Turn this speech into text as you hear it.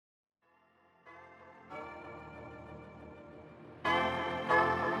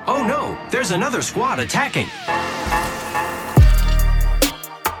There's another squad attacking.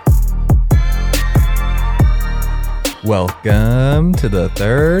 Welcome to the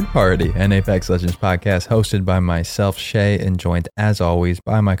Third Party, an Apex Legends podcast hosted by myself, Shay, and joined as always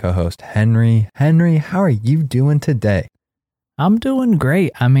by my co-host, Henry. Henry, how are you doing today? I'm doing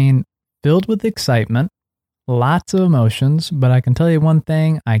great. I mean, filled with excitement, lots of emotions, but I can tell you one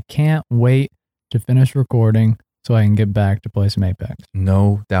thing, I can't wait to finish recording so I can get back to play some Apex.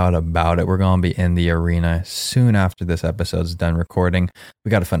 No doubt about it. We're going to be in the arena soon after this episode's done recording.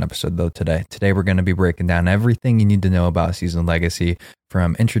 We got a fun episode though today. Today we're going to be breaking down everything you need to know about Season Legacy,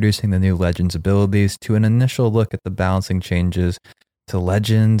 from introducing the new Legends abilities to an initial look at the balancing changes to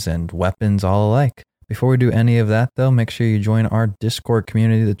Legends and weapons all alike. Before we do any of that though, make sure you join our Discord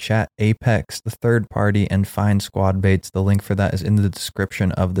community to chat Apex, the Third Party, and find squad baits. The link for that is in the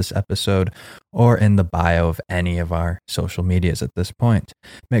description of this episode or in the bio of any of our social medias at this point.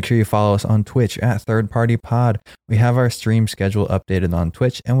 Make sure you follow us on Twitch at Third Party Pod. We have our stream schedule updated on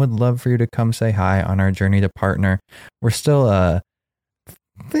Twitch and would love for you to come say hi on our journey to partner. We're still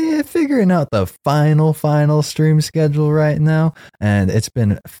figuring out the final stream schedule right now, and it's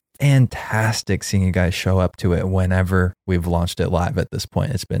been fantastic seeing you guys show up to it whenever we've launched it live at this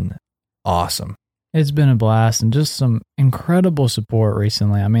point. It's been awesome. It's been a blast and just some incredible support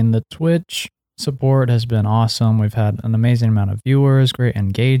recently. I mean, the Twitch support has been awesome. We've had an amazing amount of viewers, great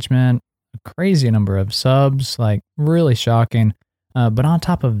engagement, a crazy number of subs, like really shocking. But on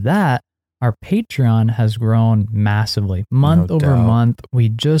top of that, our Patreon has grown massively. Month over month, we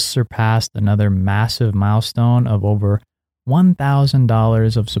just surpassed another massive milestone of over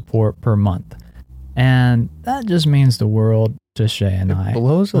 $1,000 of support per month. And that just means the world to Shay and I. It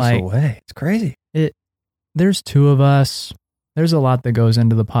blows us away. It's crazy. There's two of us. There's a lot that goes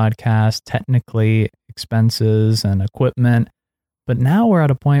into the podcast, technically, expenses and equipment. But now we're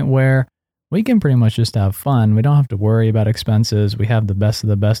at a point where we can pretty much just have fun. We don't have to worry about expenses. We have the best of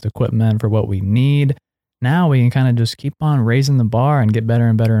the best equipment for what we need. Now we can kind of just keep on raising the bar and get better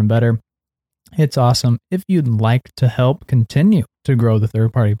and better and better. It's awesome. If you'd like to help continue to grow the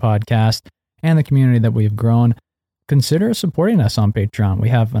Third Party Podcast and the community that we've grown, consider supporting us on Patreon. We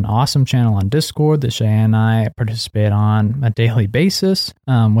have an awesome channel on Discord that Shay and I participate on a daily basis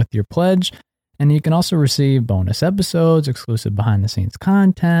with your pledge. And you can also receive bonus episodes, exclusive behind-the-scenes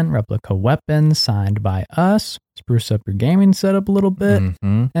content, replica weapons signed by us, spruce up your gaming setup a little bit,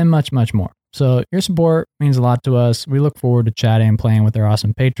 and much, much more. So your support means a lot to us. We look forward to chatting and playing with our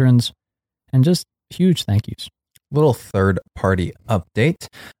awesome patrons. And just huge thank yous. Little third party update.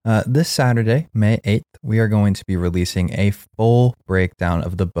 This Saturday, May 8th, we are going to be releasing a full breakdown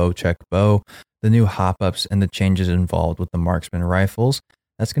of the Bocek bow, the new hop-ups, and the changes involved with the marksman rifles.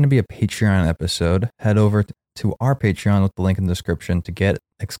 That's going to be a Patreon episode. Head over to our Patreon with the link in the description to get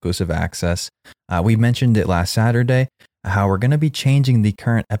exclusive access. We mentioned it last Saturday, how we're going to be changing the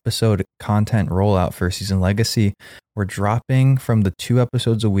current episode content rollout for Season Legacy. We're dropping from the 2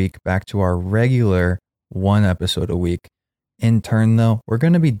 episodes a week back to our regular 1 episode a week. In turn, though, we're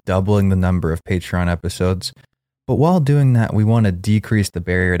going to be doubling the number of Patreon episodes. But while doing that, we want to decrease the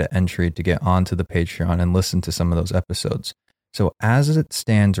barrier to entry to get onto the Patreon and listen to some of those episodes. So as it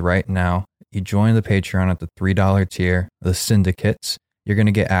stands right now, you join the Patreon at the $3 tier, the Syndicates. You're going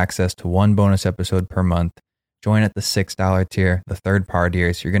to get access to 1 bonus episode per month. Join at the $6 tier, the Third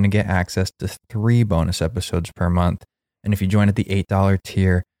Partiers. You're going to get access to 3 bonus episodes per month. And if you join at the $8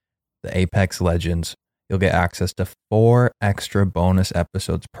 tier, the Apex Legends, you'll get access to 4 extra bonus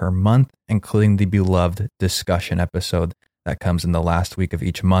episodes per month, including the beloved discussion episode that comes in the last week of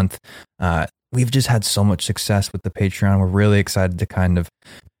each month. We've just had so much success with the Patreon. We're really excited to kind of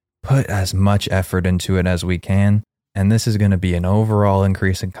put as much effort into it as we can. And this is going to be an overall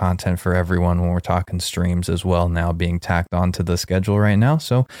increase in content for everyone when we're talking streams as well, now being tacked onto the schedule right now.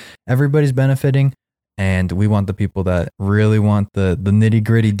 So everybody's benefiting, and we want the people that really want the nitty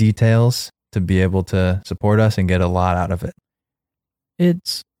gritty details to be able to support us and get a lot out of it.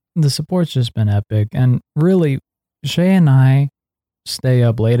 The support's just been epic. And really, Shay and I stay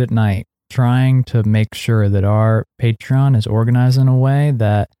up late at night trying to make sure that our Patreon is organized in a way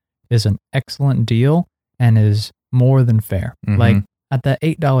that is an excellent deal and is more than fair. Like at that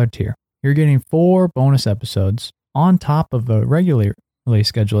 $8 tier, you're getting 4 bonus episodes on top of the regularly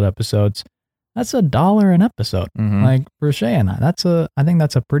scheduled episodes. That's $1 an episode. Like for Shay and I think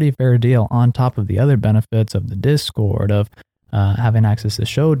that's a pretty fair deal on top of the other benefits of the Discord, of having access to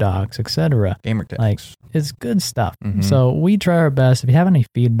show docs, etc. Gamer tags. Like, it's good stuff. So we try our best. If you have any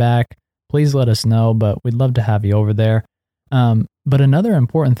feedback, please let us know, but we'd love to have you over there. But another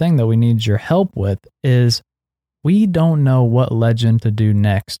important thing that we need your help with is we don't know what legend to do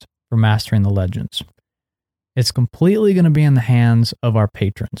next for Mastering the Legends. It's completely going to be in the hands of our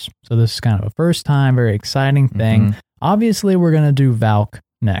patrons. So this is kind of a first time, very exciting thing. Obviously, we're going to do Valk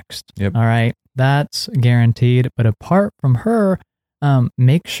next. Yep. All right. That's guaranteed. But apart from her,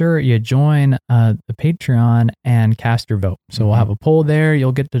 make sure you join the Patreon and cast your vote. So we'll have a poll there.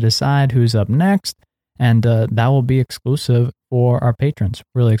 You'll get to decide who's up next. And that will be exclusive for our patrons.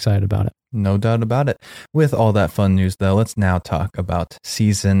 Really excited about it. No doubt about it. With all that fun news, though, let's now talk about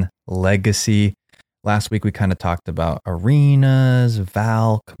Season Legacy. Last week, we kind of talked about arenas,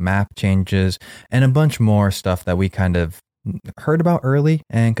 Valk, map changes, and a bunch more stuff that we kind of heard about early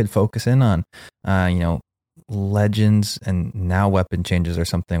and could focus in on. Legends and now weapon changes are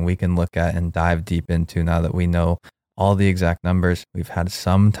something we can look at and dive deep into now that we know all the exact numbers. We've had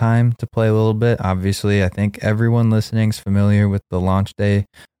some time to play a little bit. Obviously, I think everyone listening is familiar with the launch day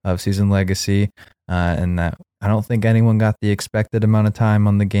of Season Legacy, and that I don't think anyone got the expected amount of time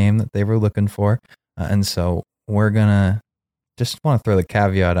on the game that they were looking for. And so we're going to just want to throw the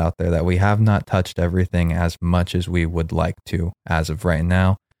caveat out there that we have not touched everything as much as we would like to as of right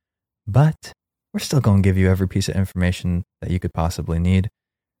now. But we're still going to give you every piece of information that you could possibly need.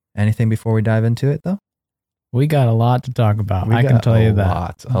 Anything before we dive into it, though? We got a lot to talk about. I can tell you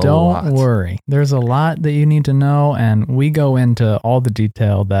that. Don't worry. There's a lot that you need to know, and we go into all the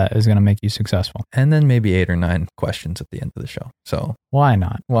detail that is going to make you successful. And then maybe 8 or 9 questions at the end of the show. So why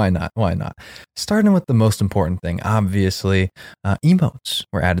not? Why not? Why not? Starting with the most important thing, obviously, emotes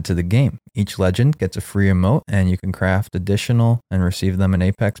were added to the game. Each legend gets a free emote, and you can craft additional and receive them in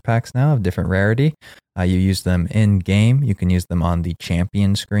Apex packs now of different rarity. You use them in game. You can use them on the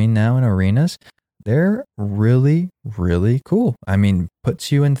champion screen now in arenas. They're really, really cool. I mean,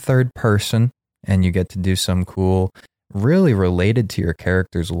 puts you in third person and you get to do some cool, really related to your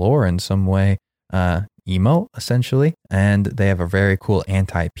character's lore in some way, emote essentially. And they have a very cool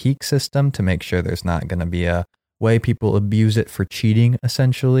anti-peek system to make sure there's not going to be a way people abuse it for cheating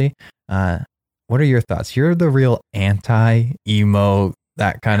essentially. What are your thoughts? You're the real anti-emote,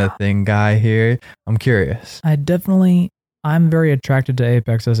 that kind of thing guy here. I'm curious. I'm very attracted to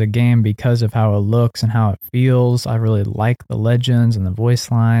Apex as a game because of how it looks and how it feels. I really like the legends and the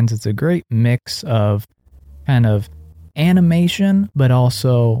voice lines. It's a great mix of kind of animation, but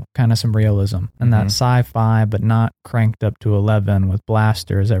also kind of some realism and that sci-fi, but not cranked up to 11 with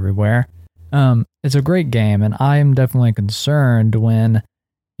blasters everywhere. It's a great game, and I am definitely concerned when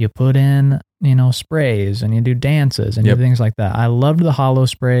you put in, sprays and you do dances and do things like that. I loved the holo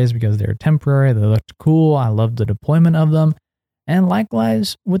sprays because they're temporary. They looked cool. I loved the deployment of them. And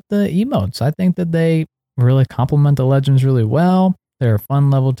likewise with the emotes, I think that they really complement the legends really well. They're a fun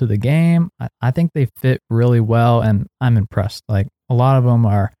level to the game. I think they fit really well, and I'm impressed. Like, a lot of them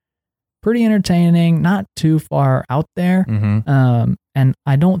are pretty entertaining, not too far out there. And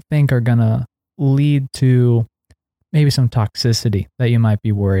I don't think are going to lead to maybe some toxicity that you might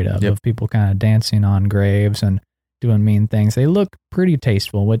be worried of people kind of dancing on graves and doing mean things. They look pretty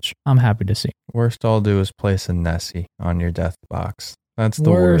tasteful, which I'm happy to see. Worst I'll do is place a Nessie on your death box. That's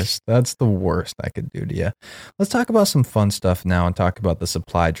the worst. That's the worst I could do to you. Let's talk about some fun stuff now and talk about the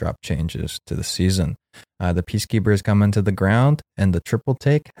supply drop changes to the season. The Peacekeeper is coming to the ground, and the triple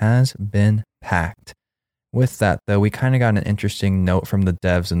take has been packed. With that, though, we kind of got an interesting note from the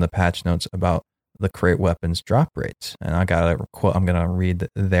devs in the patch notes about the crate weapons drop rates. And I got a quote I'm going to read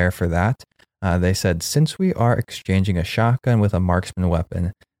there for that. They said, since we are exchanging a shotgun with a marksman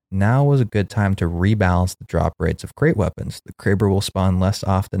weapon, now was a good time to rebalance the drop rates of crate weapons. The Kraber will spawn less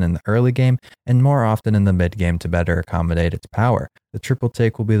often in the early game and more often in the mid game to better accommodate its power. The triple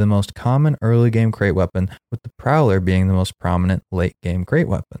take will be the most common early game crate weapon, with the Prowler being the most prominent late game crate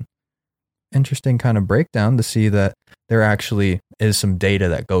weapon. Interesting kind of breakdown to see that there actually is some data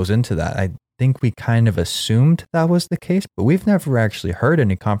that goes into that. I think we kind of assumed that was the case, but we've never actually heard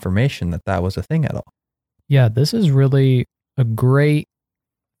any confirmation that that was a thing at all. Yeah, this is really a great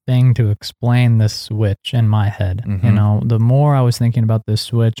thing to explain this switch in my head. The more I was thinking about this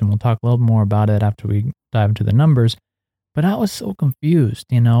switch, and we'll talk a little more about it after we dive into the numbers, but I was so confused.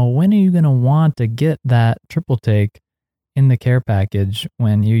 When are you going to want to get that triple take in the care package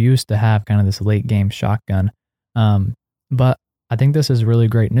when you used to have kind of this late game shotgun? But I think this is really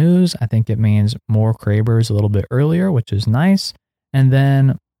great news. I think it means more Krabers a little bit earlier, which is nice. And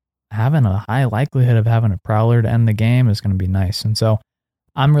then having a high likelihood of having a Prowler to end the game is going to be nice. And so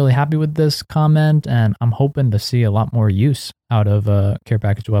I'm really happy with this comment, and I'm hoping to see a lot more use out of care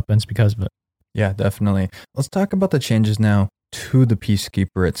package weapons because of it. Yeah, definitely. Let's talk about the changes now to the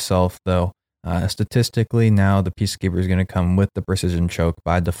Peacekeeper itself, though. Statistically, now the Peacekeeper is going to come with the precision choke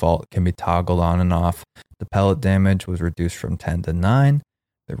by default, can be toggled on and off. The pellet damage was reduced from 10 to 9.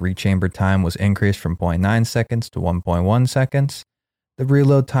 The rechamber time was increased from 0.9 seconds to 1.1 seconds. The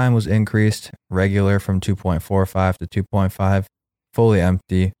reload time was increased, regular from 2.45 to 2.5, fully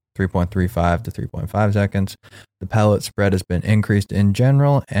empty 3.35 to 3.5 seconds. The pellet spread has been increased in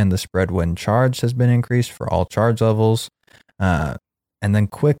general, and the spread when charged has been increased for all charge levels. And then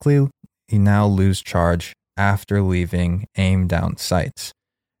quickly, you now lose charge after leaving aim down sights.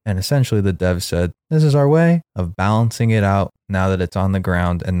 And essentially the dev said, this is our way of balancing it out now that it's on the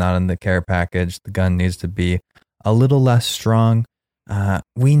ground and not in the care package. The gun needs to be a little less strong.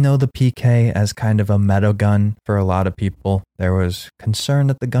 We know the PK as kind of a meta gun for a lot of people. There was concern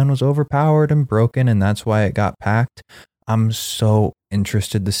that the gun was overpowered and broken, and that's why it got packed. I'm so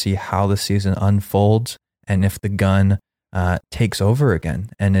interested to see how the season unfolds and if the gun takes over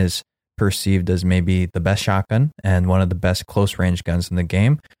again and is perceived as maybe the best shotgun and one of the best close range guns in the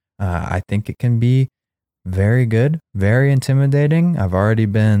game. I think it can be very good, very intimidating. I've already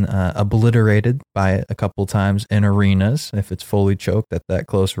been obliterated by it a couple times in arenas. If it's fully choked at that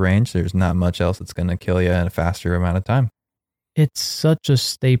close range, there's not much else that's going to kill you in a faster amount of time. It's such a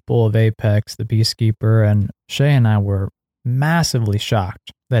staple of Apex, the Peacekeeper, and Shay and I were massively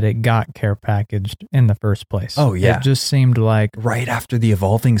shocked that it got care packaged in the first place. Oh, yeah. It just seemed like right after the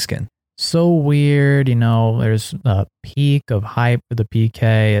evolving skin. So weird, there's a peak of hype for the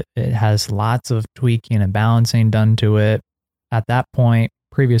PK. It has lots of tweaking and balancing done to it. At that point,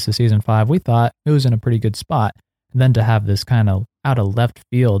 previous to Season 5, we thought it was in a pretty good spot. And then to have this kind of out of left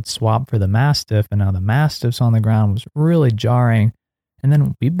field swap for the Mastiff, and now the Mastiff's on the ground, was really jarring. And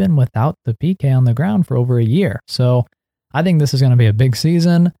then we've been without the PK on the ground for over a year. So I think this is going to be a big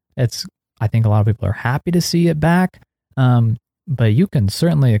season. I think a lot of people are happy to see it back. But you can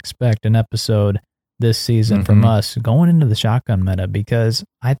certainly expect an episode this season from us going into the shotgun meta, because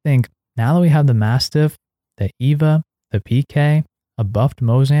I think now that we have the Mastiff, the Eva, the PK, a buffed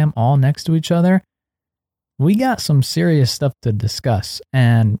Mozam all next to each other, we got some serious stuff to discuss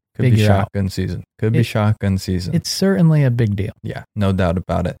and Could be shotgun season. Could be shotgun season. It's certainly a big deal. Yeah, no doubt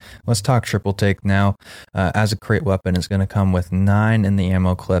about it. Let's talk triple take now. As a crate weapon, it's going to come with 9 in the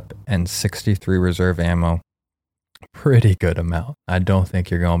ammo clip and 63 reserve ammo. Pretty good amount. I don't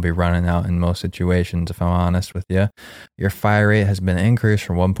think you're going to be running out in most situations, if I'm honest with you. Your fire rate has been increased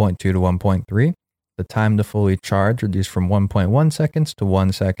from 1.2 to 1.3. The time to fully charge reduced from 1.1 seconds to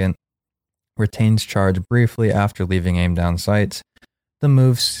 1 second. Retains charge briefly after leaving aim down sights. The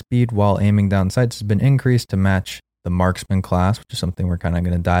move speed while aiming down sights has been increased to match the marksman class, which is something we're kind of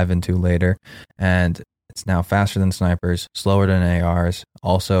going to dive into later. And it's now faster than snipers, slower than ARs,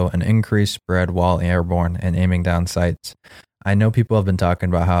 also an increased spread while airborne and aiming down sights. I know people have been talking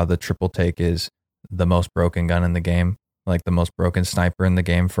about how the triple take is the most broken gun in the game, like the most broken sniper in the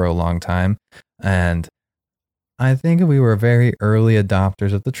game for a long time. And I think we were very early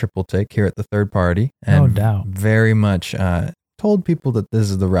adopters of the triple take here at the third party. And no doubt. Very much told people that this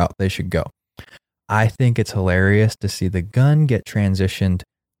is the route they should go. I think it's hilarious to see the gun get transitioned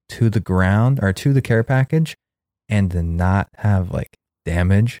to the ground or to the care package and to not have like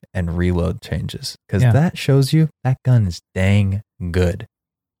damage and reload changes, because that shows you that gun is dang good.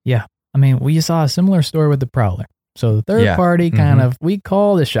 Yeah. I mean, we saw a similar story with the Prowler. So the third party kind of, we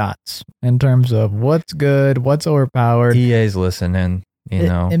call the shots in terms of what's good, what's overpowered. EA's listening, you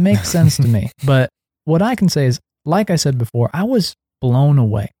know. It makes sense to me. But what I can say is, like I said before, I was blown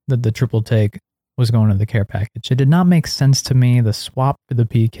away that the triple take was going to the care package. It did not make sense to me. The swap for the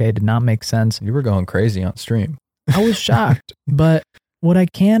PK did not make sense. You were going crazy on stream. I was shocked. But what I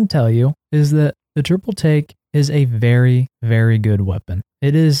can tell you is that the triple take is a very, very good weapon.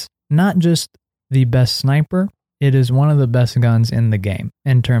 It is not just the best sniper, it is one of the best guns in the game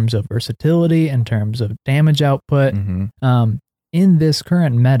in terms of versatility, in terms of damage output. In this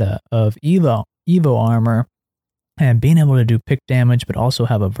current meta of Evo armor, and being able to do pick damage, but also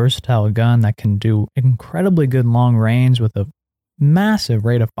have a versatile gun that can do incredibly good long range with a massive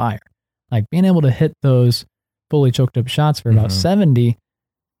rate of fire. Like being able to hit those fully choked up shots for about 70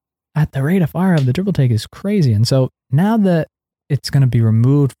 at the rate of fire of the triple take is crazy. And so now that it's going to be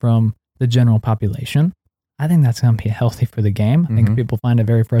removed from the general population, I think that's going to be healthy for the game. I think people find it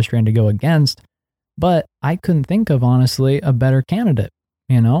very frustrating to go against, but I couldn't think of, honestly, a better candidate.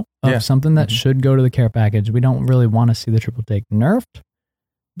 Of something that should go to the care package. We don't really want to see the triple take nerfed,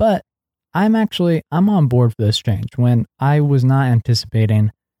 but I'm on board for this change when I was not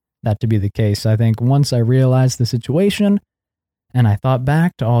anticipating that to be the case. I think once I realized the situation and I thought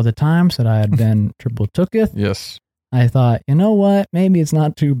back to all the times that I had been triple tooketh, I thought, you know what, maybe it's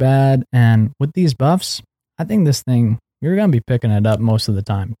not too bad. And with these buffs, I think this thing you're going to be picking it up most of the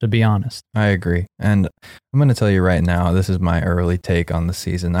time, to be honest. I agree. And I'm going to tell you right now, this is my early take on the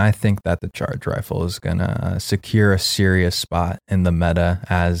season. I think that the charge rifle is going to secure a serious spot in the meta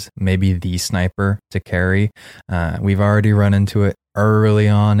as maybe the sniper to carry. We've already run into it early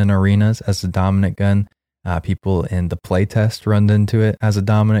on in arenas as a dominant gun. People in the playtest run into it as a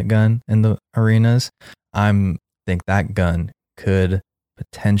dominant gun in the arenas. I think that gun could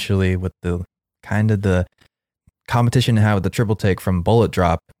potentially, with the kind of the competition to have with the triple take from bullet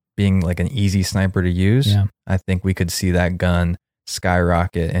drop being like an easy sniper to use, I think we could see that gun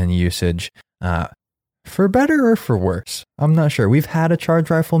skyrocket in usage, for better or for worse. I'm not sure. We've had a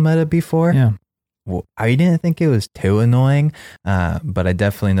charge rifle meta before. Yeah. Well, I didn't think it was too annoying, but I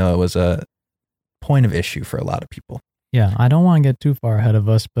definitely know it was a point of issue for a lot of people. Yeah, I don't want to get too far ahead of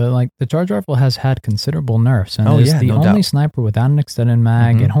us, but like the charge rifle has had considerable nerfs, and is the only sniper without an extended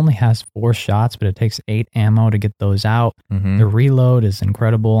mag. It only has 4 shots, but it takes 8 ammo to get those out. The reload is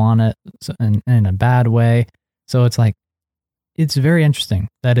incredible on it, in a bad way. So it's like, it's very interesting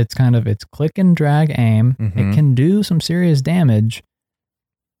that it's click and drag aim. It can do some serious damage.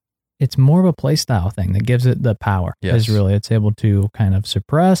 It's more of a playstyle thing that gives it the power. Yes. It's able to kind of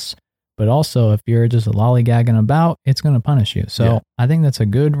suppress. But also, if you're just lollygagging about, it's going to punish you. So I think that's a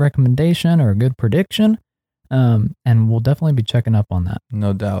good recommendation or a good prediction. And we'll definitely be checking up on that.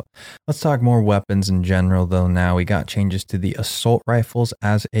 No doubt. Let's talk more weapons in general, though. Now we got changes to the assault rifles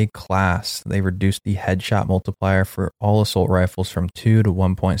as a class. They reduced the headshot multiplier for all assault rifles from 2 to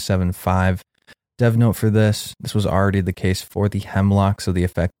 1.75. Dev note for this was already the case for the Hemlock. So the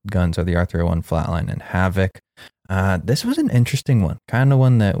affected guns are the R301 Flatline and Havoc. This was an interesting one, kind of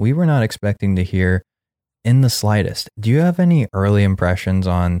one that we were not expecting to hear in the slightest. Do you have any early impressions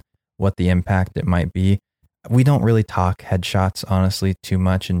on what the impact it might be? We don't really talk headshots, honestly, too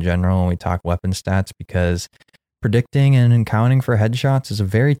much in general when we talk weapon stats, because predicting and accounting for headshots is a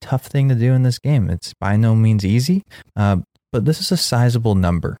very tough thing to do in this game. It's by no means easy, but this is a sizable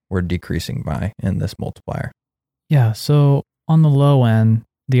number we're decreasing by in this multiplier. Yeah, so on the low end,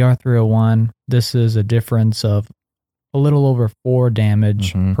 the R301, this is a difference of a little over 4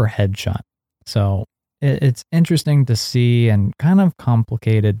 damage per headshot. So it's interesting to see and kind of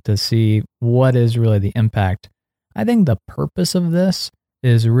complicated to see what is really the impact. I think the purpose of this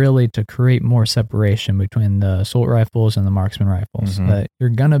is really to create more separation between the assault rifles and the marksman rifles. That you're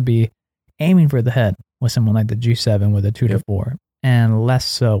going to be aiming for the head with someone like the G7 with a 2 to 4, and less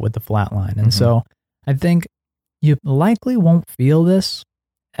so with the flatline. And so I think you likely won't feel this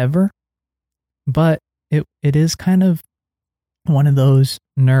ever, but it is kind of one of those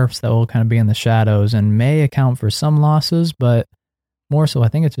nerfs that will kind of be in the shadows and may account for some losses, but more so I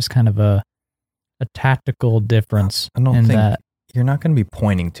think it's just kind of a tactical difference. I don't think that you're not going to be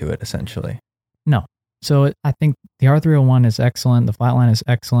pointing to it, essentially. No. So I think the R301 is excellent. The Flatline is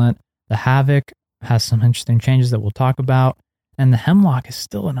excellent. The Havoc has some interesting changes that we'll talk about. And the Hemlock is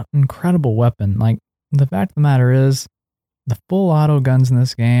still an incredible weapon. Like, the fact of the matter is, the full auto guns in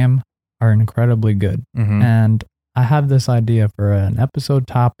this game are incredibly good. And I have this idea for an episode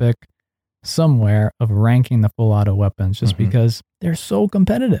topic somewhere of ranking the full auto weapons just because they're so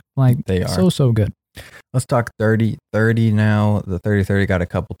competitive. Like, they are so good. Let's talk 30-30 now. The 30-30 got a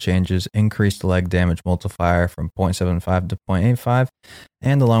couple changes, increased leg damage multiplier from 0.75 to 0.85.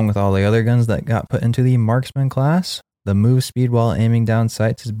 And along with all the other guns that got put into the marksman class, the move speed while aiming down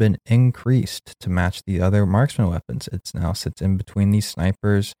sights has been increased to match the other marksman weapons. It now sits in between these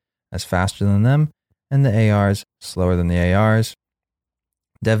snipers as faster than them, and the ARs slower than the ARs.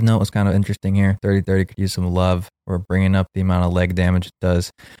 Dev note was kind of interesting here. 30-30 could use some love. We're bringing up the amount of leg damage it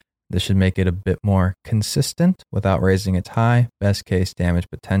does. This should make it a bit more consistent without raising its high. Best case damage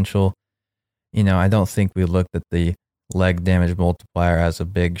potential. You know, I don't think we looked at the leg damage multiplier as a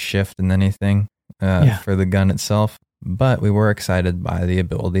big shift in anything for the gun itself. But we were excited by the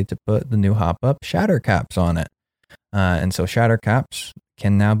ability to put the new hop-up shatter caps on it. And so shatter caps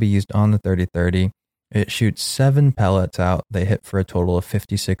can now be used on the 30-30. It shoots 7 pellets out. They hit for a total of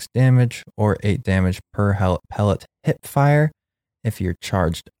 56 damage or 8 damage per pellet hip fire. If you're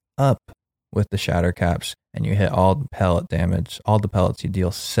charged up with the shatter caps and you hit all the pellet damage, all the pellets, you deal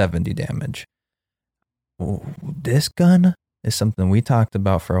 70 damage. This gun is something we talked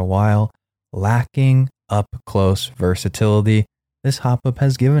about for a while, lacking up close versatility. This hop-up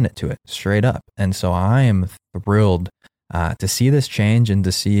has given it to it straight up. And so I am thrilled to see this change and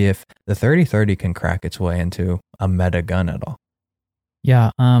to see if the 30-30 can crack its way into a meta gun at all. Yeah,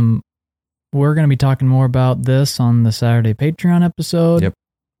 we're going to be talking more about this on the Saturday Patreon episode. Yep.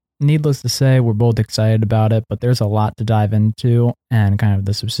 needless to say, we're both excited about it, but there's a lot to dive into and kind of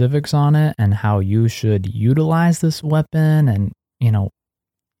the specifics on it and how you should utilize this weapon. And,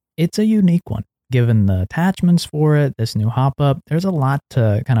 it's a unique one given the attachments for it, this new hop up. There's a lot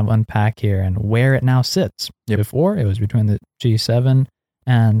to kind of unpack here and where it now sits. Yep. Before, it was between the G7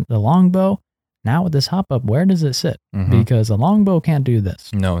 and the longbow. Now with this hop up, where does it sit? Because the longbow can't do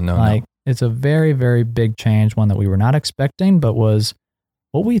this. No. It's a very, very big change, one that we were not expecting, but was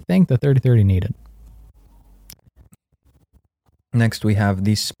what we think the 3030 needed. Next, we have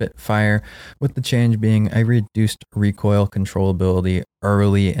the Spitfire, with the change being a reduced recoil controllability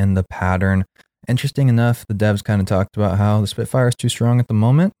early in the pattern. Interesting enough, the devs kind of talked about how the Spitfire is too strong at the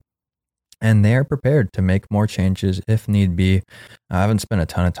moment, and they are prepared to make more changes if need be. I haven't spent a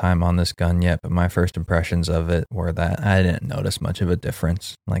ton of time on this gun yet, but my first impressions of it were that I didn't notice much of a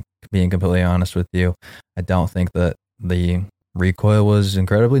difference. Like, being completely honest with you, I don't think that the recoil was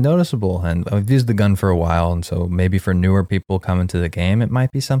incredibly noticeable, and I've used the gun for a while, and so maybe for newer people coming to the game it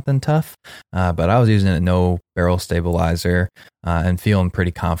might be something tough, but I was using it no barrel stabilizer and feeling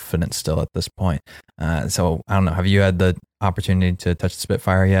pretty confident still at this point. So I don't know, have you had the opportunity to touch the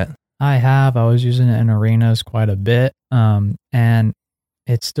Spitfire yet? I have. I was using it in arenas quite a bit, and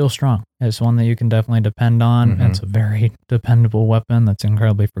it's still strong. It's one that you can definitely depend on. It's a very dependable weapon that's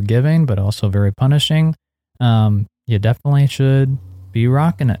incredibly forgiving, but also very punishing. You definitely should be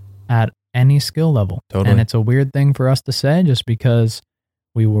rocking it at any skill level. Totally. And it's a weird thing for us to say just because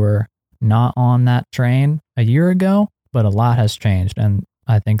we were not on that train a year ago, but a lot has changed. And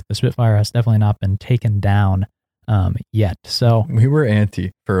I think the Spitfire has definitely not been taken down yet. So we were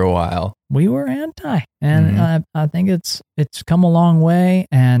anti for a while. We were anti. And I think it's come a long way,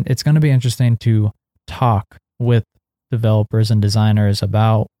 and it's going to be interesting to talk with developers and designers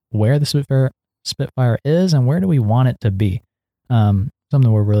about where the Spitfire is and where do we want it to be. Something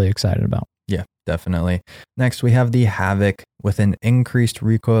we're really excited about. Yeah, definitely. Next, we have the Havoc with an increased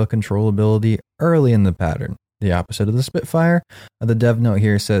recoil controllability early in the pattern. The opposite of the Spitfire. The dev note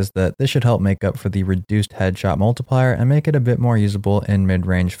here says that this should help make up for the reduced headshot multiplier and make it a bit more usable in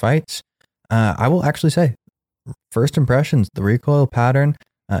mid-range fights. I will actually say, first impressions, the recoil pattern,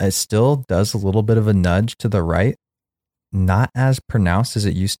 it still does a little bit of a nudge to the right. Not as pronounced as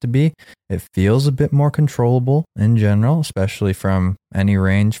it used to be. It feels a bit more controllable in general, especially from any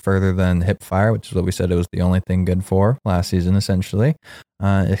range further than hip fire, which is what we said it was the only thing good for last season, essentially.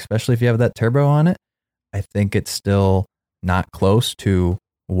 Especially if you have that turbo on it. I think it's still not close to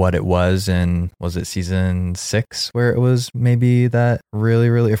what it was it season 6, where it was maybe that really,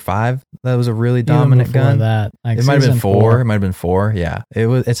 or 5, that was a really dominant gun. That, like it might have been 4. It might have been 4. Yeah,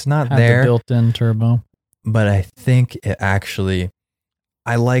 it's not had there. The built-in turbo. But I think it actually,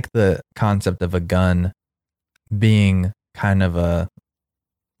 I like the concept of a gun being kind of a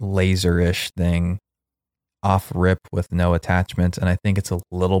laser-ish thing off rip with no attachments. And I think it's a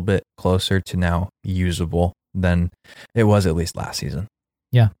little bit closer to now usable than it was at least last season.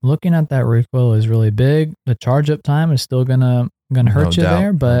 Yeah, looking at that recoil is really big. The charge up time is still gonna hurt you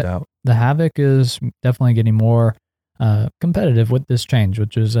there, but the Havoc is definitely getting more competitive with this change,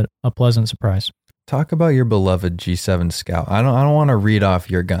 which is a pleasant surprise. Talk about your beloved G7 Scout. I don't want to read off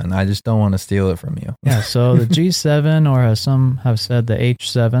your gun. I just don't want to steal it from you. Yeah, so the G7, or as some have said, the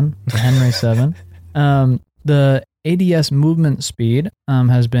H7, the Henry 7, the ADS movement speed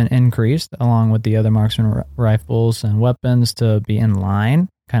has been increased along with the other marksman rifles and weapons to be in line,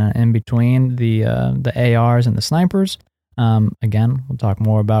 kind of in between the ARs and the snipers. Again, we'll talk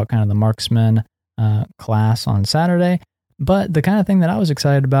more about kind of the marksman class on Saturday. But the kind of thing that I was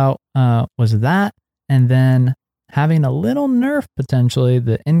excited about was that, and then having a little nerf potentially,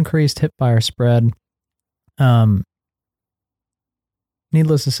 the increased hipfire spread.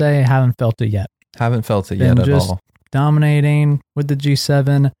 Needless to say, I haven't felt it yet. Haven't felt it yet at all. Dominating with the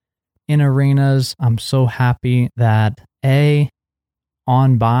G7 in arenas. I'm so happy that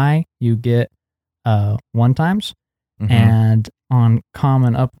on buy you get 1 times, and on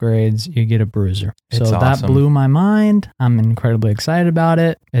common upgrades you get a bruiser. So awesome. That blew my mind. I'm incredibly excited about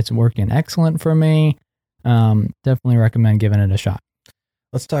it. It's working excellent for me. Definitely recommend giving it a shot.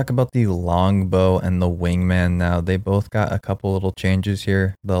 Let's talk about the longbow and the wingman now. They both got a couple little changes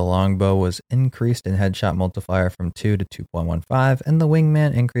here. The longbow was increased in headshot multiplier from 2 to 2.15, and the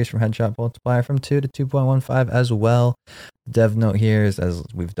wingman increased from headshot multiplier from 2 to 2.15 as well. The dev note here is, as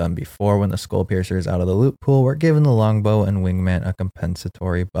we've done before, when the skull piercer is out of the loot pool, we're giving the longbow and wingman a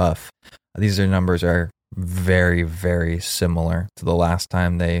compensatory buff. These numbers are very, very similar to the last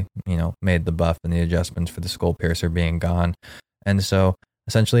time they, made the buff and the adjustments for the skull piercer being gone. And so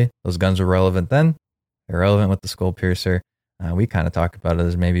essentially, those guns were relevant then. They're relevant with the skull piercer. We kind of talk about it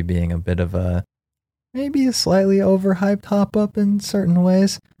as maybe being a bit of maybe a slightly overhyped hop up in certain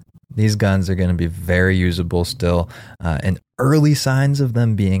ways. These guns are going to be very usable still, and early signs of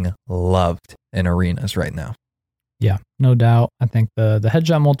them being loved in arenas right now. Yeah, no doubt. I think the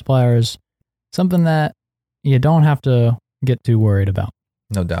headshot multiplier is something that you don't have to get too worried about.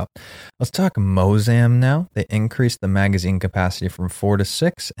 No doubt. Let's talk Mozam now. They increased the magazine capacity from 4 to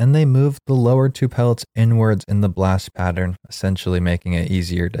 6, and they moved the lower 2 pellets inwards in the blast pattern, essentially making it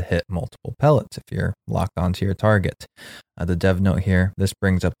easier to hit multiple pellets if you're locked onto your target. The dev note here, this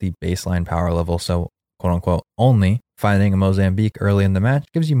brings up the baseline power level, so quote unquote only finding a Mozambique early in the match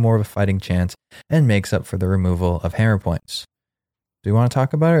gives you more of a fighting chance and makes up for the removal of hammer points. Do you want to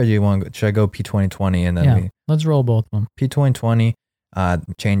talk about it, or should I go P2020 and then let's roll both of them. P2020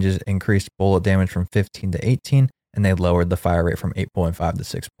 changes increased bullet damage from 15 to 18, and they lowered the fire rate from 8.5 to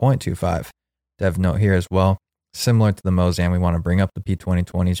 6.25. Dev note here as well. Similar to the Mozam, we want to bring up the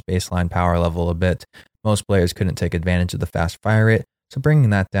P2020's baseline power level a bit. Most players couldn't take advantage of the fast fire rate, so bringing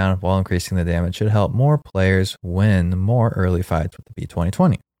that down while increasing the damage should help more players win more early fights with the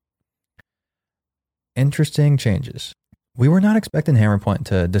P2020. Interesting changes. We were not expecting hammer point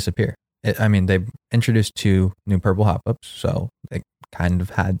to disappear. They introduced 2 new purple hop-ups, so they kind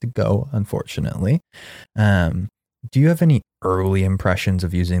of had to go, unfortunately. Do you have any early impressions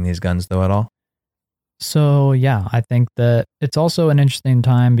of using these guns, though, at all? So, yeah, I think that it's also an interesting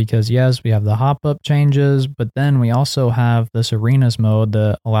time because, yes, we have the hop-up changes, but then we also have this arenas mode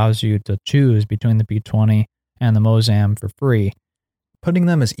that allows you to choose between the P20 and the Mozam for free. Putting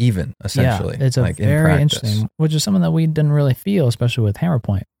them as even, essentially. Yeah, it's very interesting, which is something that we didn't really feel, especially with hammer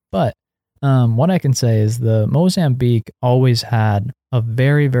point. But what I can say is the Mozambique always had a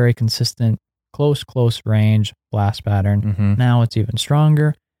very, very consistent close range blast pattern. Mm-hmm. Now it's even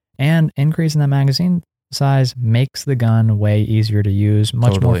stronger, and increasing the magazine size makes the gun way easier to use,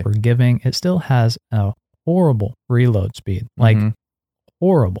 much more forgiving. It still has a horrible reload speed,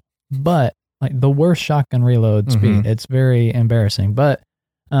 horrible, but like the worst shotgun reload speed. It's very embarrassing, but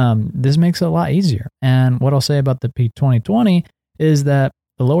this makes it a lot easier. And what I'll say about the P2020 is that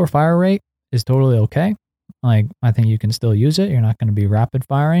the lower fire rate is totally okay. Like, I think you can still use it. You're not going to be rapid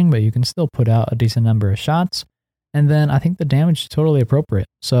firing, but you can still put out a decent number of shots. And then I think the damage is totally appropriate.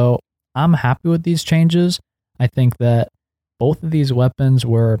 So I'm happy with these changes. I think that both of these weapons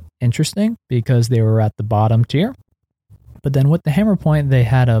were interesting because they were at the bottom tier. But then with the hammer point, they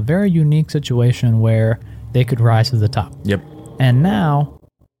had a very unique situation where they could rise to the top. Yep. And now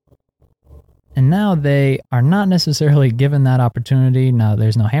they are not necessarily given that opportunity. Now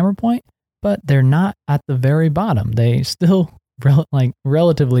there's no hammer point, but they're not at the very bottom. They still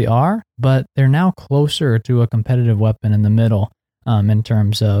relatively are, but they're now closer to a competitive weapon in the middle in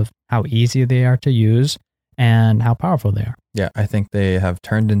terms of how easy they are to use and how powerful they are. Yeah, I think they have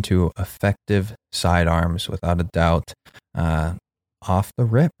turned into effective sidearms without a doubt, off the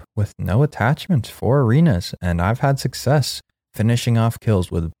rip with no attachments for arenas. And I've had success finishing off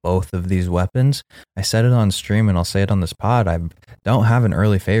kills with both of these weapons. I said it on stream and I'll say it on this pod. I don't have an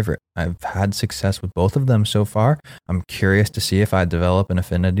early favorite. I've had success with both of them so far. I'm curious to see if I develop an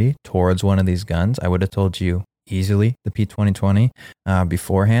affinity towards one of these guns. I would have told you easily the P2020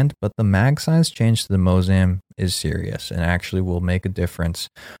 beforehand, but the mag size change to the Mozam is serious and actually will make a difference,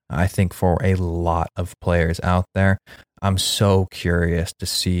 I think, for a lot of players out there. I'm so curious to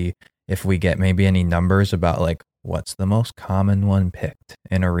see if we get maybe any numbers about like what's the most common one picked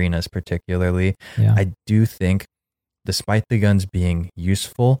in arenas particularly. Yeah. I do think despite the guns being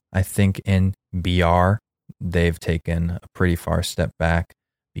useful, I think in BR they've taken a pretty far step back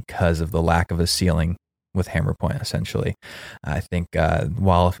because of the lack of a ceiling with hammer point, essentially. I think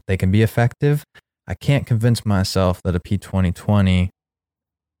while they can be effective, I can't convince myself that a P2020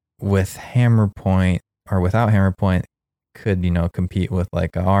 with hammer point or without hammer point could, compete with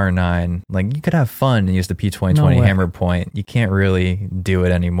like a R9. Like you could have fun and use the P2020 hammer point. You can't really do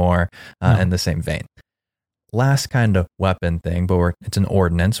it anymore in the same vein. Last kind of weapon thing, but it's an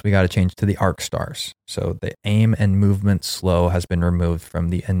ordnance. We got to change to the arc stars. So the aim and movement slow has been removed from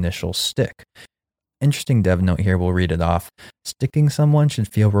the initial stick. Interesting dev note here, we'll read it off. Sticking someone should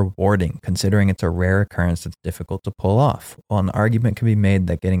feel rewarding, considering it's a rare occurrence that's difficult to pull off. While an argument can be made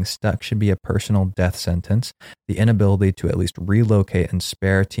that getting stuck should be a personal death sentence, the inability to at least relocate and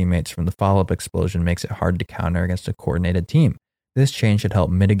spare teammates from the follow-up explosion makes it hard to counter against a coordinated team. This change should help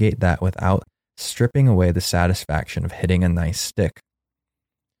mitigate that without stripping away the satisfaction of hitting a nice stick.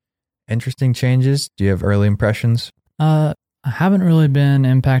 Interesting changes. Do you have early impressions? I haven't really been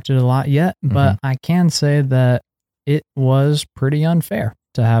impacted a lot yet, but I can say that it was pretty unfair.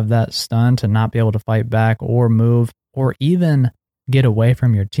 to have that stun, to not be able to fight back or move or even get away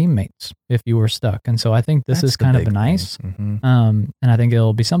from your teammates if you were stuck. And so I think this is kind of nice. Mm-hmm. And I think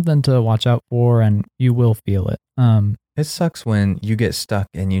it'll be something to watch out for, and you will feel it. It sucks when you get stuck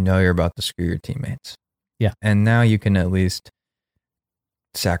and you know you're about to screw your teammates. Yeah. And now you can at least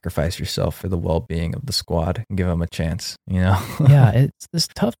sacrifice yourself for the well-being of the squad and give them a chance, Yeah, it's this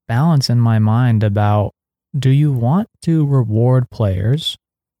tough balance in my mind about, do you want to reward players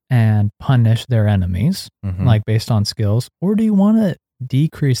and punish their enemies, Mhm. like based on skills, or do you want to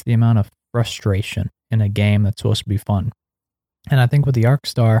decrease the amount of frustration in a game that's supposed to be fun? And I think with the Arc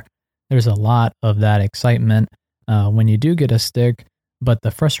Star, there's a lot of that excitement when you do get a stick, but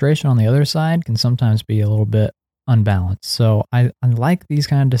the frustration on the other side can sometimes be a little bit unbalanced. So I like these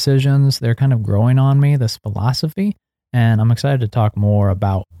kind of decisions. They're kind of growing on me, this philosophy, and I'm excited to talk more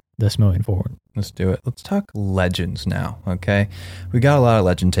about this moving forward. Let's do it. Let's talk legends now, okay? We got a lot of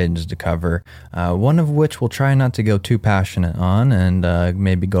legend changes to cover, one of which we'll try not to go too passionate on and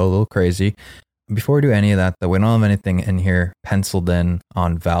maybe go a little crazy. Before we do any of that, though, we don't have anything in here penciled in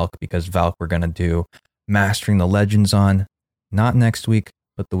on Valk, because Valk we're going to do Mastering the Legends on, not next week,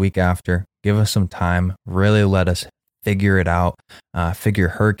 but the week after. Give us some time. Really let us figure it out, figure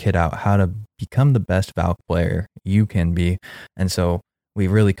her kid out, how to become the best Valk player you can be. And so we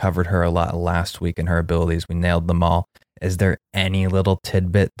really covered her a lot last week and her abilities. We nailed them all. Is there any little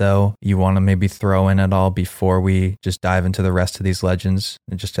tidbit, though, you want to maybe throw in at all before we just dive into the rest of these legends?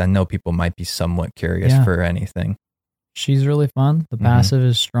 I know people might be somewhat curious for anything. She's really fun. The passive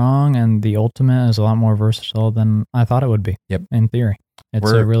is strong, and the ultimate is a lot more versatile than I thought it would be. Yep. In theory, it's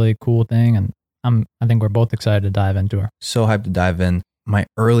a really cool thing, and I think we're both excited to dive into her. So hyped to dive in. My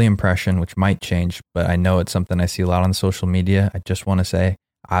early impression, which might change, but I know it's something I see a lot on social media. I just want to say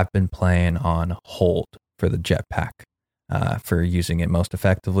I've been playing on hold for the jetpack, for using it most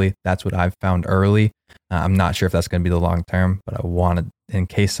effectively. That's what I've found early. I'm not sure if that's going to be the long term, but I wanted, in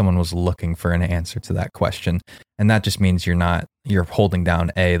case someone was looking for an answer to that question. And that just means you're holding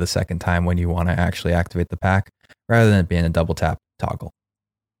down A the second time when you want to actually activate the pack, rather than it being a double tap toggle.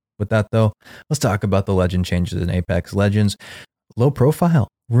 With that, though, let's talk about the legend changes in Apex Legends. Low profile,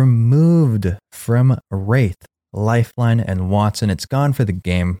 removed from Wraith, Lifeline, and Wattson. It's gone for the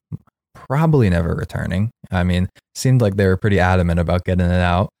game, probably never returning. I mean, seemed like they were pretty adamant about getting it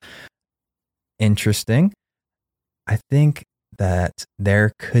out. Interesting. I think that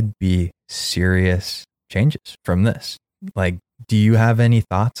there could be serious changes from this. Like, do you have any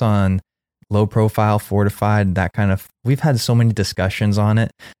thoughts on low profile, fortified, that kind of? We've had so many discussions on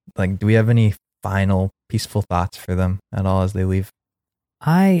it. Like, do we have any final peaceful thoughts for them at all as they leave?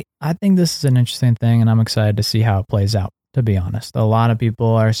 I think this is an interesting thing, and I'm excited to see how it plays out, to be honest. A lot of people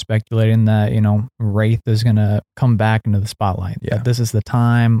are speculating that, Wraith is going to come back into the spotlight. Yeah. That this is the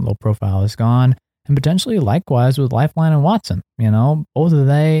time, low profile is gone. And potentially likewise with Lifeline and Wattson. Both of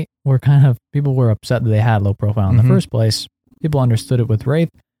they were people were upset that they had low profile in the first place. People understood it with Wraith.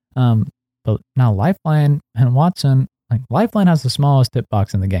 But now Lifeline and Wattson, Lifeline has the smallest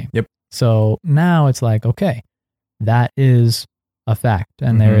hitbox in the game. Yep. So now it's like, okay, that is a fact,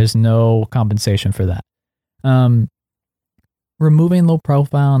 and there is no compensation for that. Removing low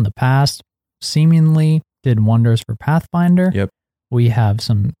profile in the past seemingly did wonders for Pathfinder. Yep. We have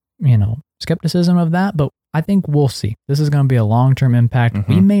some, skepticism of that, but I think we'll see. This is going to be a long-term impact.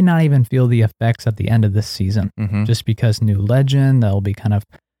 We may not even feel the effects at the end of this season, just because new legend, that'll be kind of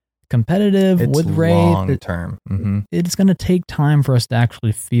competitive with Wraith. Long term. It's going to take time for us to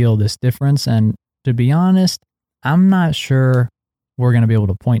actually feel this difference. And to be honest, I'm not sure we're going to be able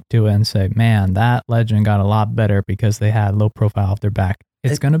to point to it and say, man, that legend got a lot better because they had low profile off their back.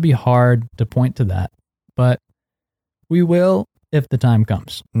 It's going to be hard to point to that, but we will if the time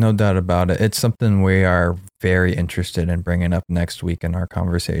comes. No doubt about it. It's something we are very interested in bringing up next week in our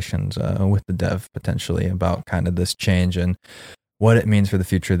conversations with the dev, potentially, about kind of this change and what it means for the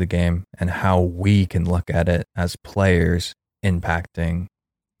future of the game and how we can look at it as players impacting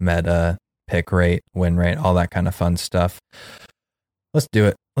meta, pick rate, win rate, all that kind of fun stuff. Let's do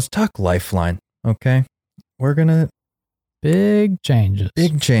it. Let's talk Lifeline, okay? We're going to... Big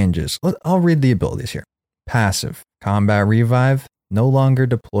changes. I'll read the abilities here. Passive. Combat Revive no longer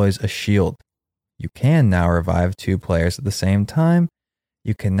deploys a shield. You can now revive 2 players at the same time.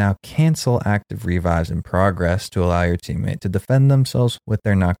 You can now cancel active revives in progress to allow your teammate to defend themselves with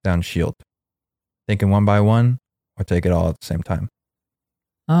their knockdown shield. Thinking one by one, or take it all at the same time?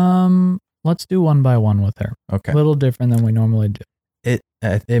 Let's do one by one with her. Okay. A little different than we normally do. It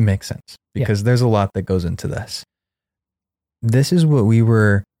makes sense because there's a lot that goes into this. This is what we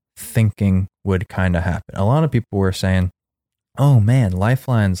were thinking would kind of happen. A lot of people were saying, oh man,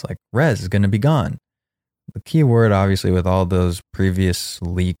 Lifeline's like res is going to be gone. The key word, obviously, with all those previous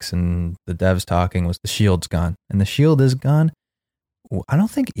leaks and the devs talking, was the shield's gone. And the shield is gone. I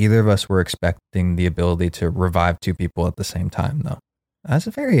don't think either of us were expecting the ability to revive two people at the same time, though. That's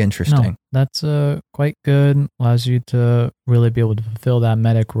very interesting. No, that's quite good. Allows you to really be able to fulfill that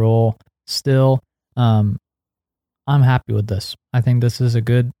medic role. Still, I'm happy with this. I think this is a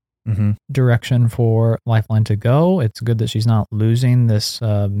good direction for Lifeline to go. It's good that she's not losing this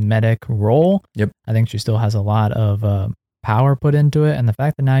medic role. Yep. I think she still has a lot of power put into it, and the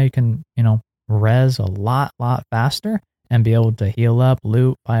fact that now you can, res a lot faster and be able to heal up,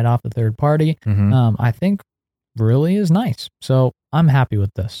 loot, fight off the third party, I think really is nice. So I'm happy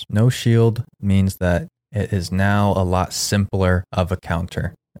with this. No shield means that it is now a lot simpler of a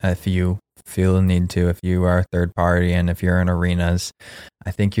counter. If you feel the need to, if you are a third party and if you're in arenas,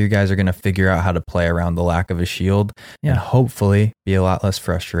 I think you guys are going to figure out how to play around the lack of a shield and hopefully be a lot less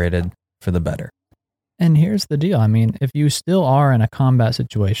frustrated for the better. And here's the deal. I mean, if you still are in a combat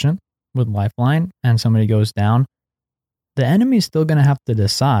situation with Lifeline and somebody goes down, the enemy's still going to have to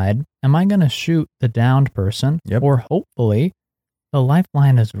decide, am I going to shoot the downed person? Yep. Or hopefully the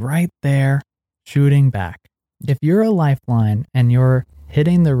Lifeline is right there shooting back. If you're a Lifeline and you're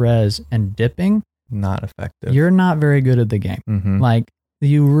hitting the res and dipping, not effective. You're not very good at the game. Like,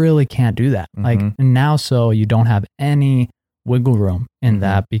 you really can't do that. Like, and now so you don't have any wiggle room in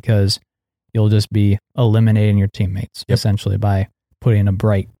that, because you'll just be eliminating your teammates essentially by putting a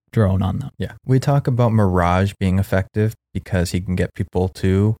bright drone on them. Yeah. We talk about Mirage being effective because he can get people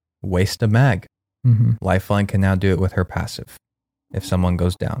to waste a mag. Lifeline can now do it with her passive if someone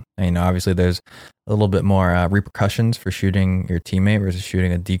goes down. And, obviously there's a little bit more repercussions for shooting your teammate versus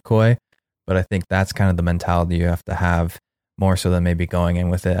shooting a decoy. But I think that's kind of the mentality you have to have, more so than maybe going in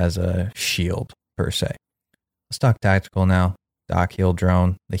with it as a shield per se. Let's talk tactical now. Doc heal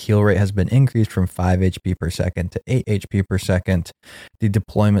drone. The heal rate has been increased from 5 HP per second to 8 HP per second. The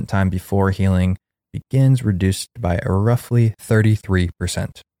deployment time before healing begins reduced by roughly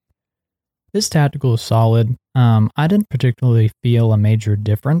 33%. This tactical is solid. I didn't particularly feel a major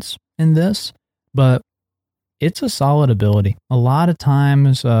difference in this, but it's a solid ability. A lot of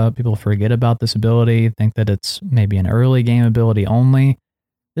times people forget about this ability, think that it's maybe an early game ability only.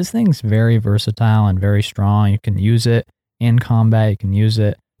 This thing's very versatile and very strong. You can use it in combat, you can use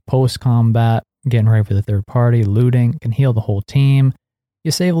it post-combat, getting ready for the third party, looting, can heal the whole team.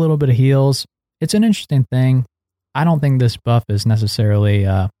 You save a little bit of heals. It's an interesting thing. I don't think this buff is necessarily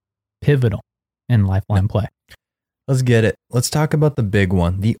pivotal in Lifeline play. Let's get it. Let's talk about the big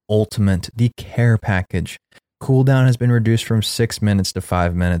one, the ultimate, the care package. Cooldown has been reduced from 6 minutes to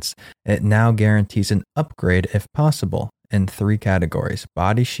 5 minutes. It now guarantees an upgrade if possible in 3 categories: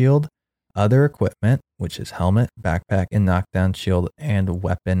 body shield, other equipment, which is helmet, backpack, and knockdown shield, and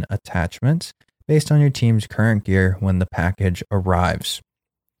weapon attachments, based on your team's current gear when the package arrives.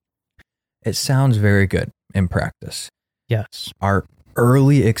 It sounds very good in practice. Yes. Our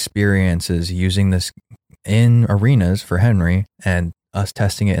early experiences using this in arenas for Henry and us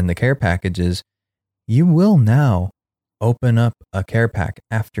testing it in the care packages, you will now open up a care pack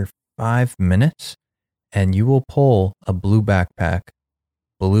after 5 minutes and you will pull a blue backpack,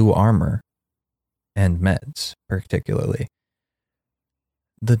 blue armor, and meds particularly.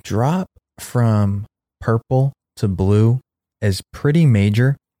 The drop from purple to blue is pretty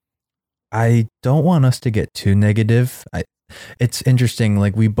major. I don't want us to get too negative. It's interesting,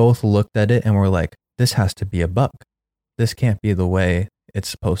 like we both looked at it and we're like, this has to be a bug. This can't be the way it's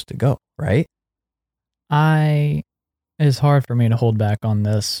supposed to go, right? It's hard for me to hold back on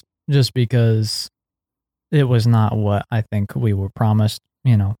this just because it was not what I think we were promised.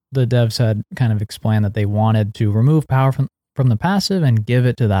 The devs had kind of explained that they wanted to remove power from the passive and give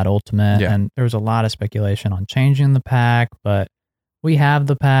it to that ultimate. Yeah. And there was a lot of speculation on changing the pack, but we have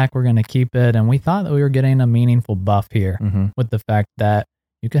the pack, we're going to keep it. And we thought that we were getting a meaningful buff here with the fact that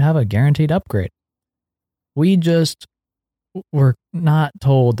you could have a guaranteed upgrade. We just were not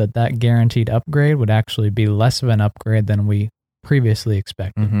told that guaranteed upgrade would actually be less of an upgrade than we previously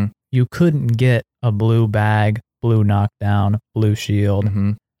expected. You couldn't get a blue bag, blue knockdown, blue shield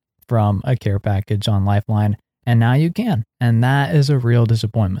from a care package on Lifeline, and now you can. And that is a real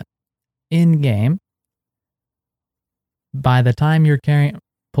disappointment. In game, by the time you're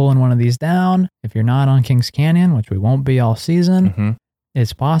pulling one of these down, if you're not on Kings Canyon, which we won't be all season,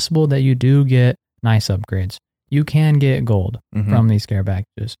 it's possible that you do get nice upgrades. You can get gold from these care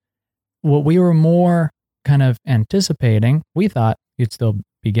packages. What we were more kind of anticipating, we thought you'd still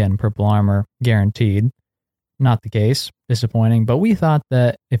be getting purple armor guaranteed. not the case. Disappointing. But we thought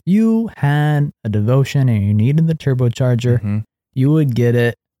that if you had a Devotion and you needed the turbocharger, Mm-hmm. you would get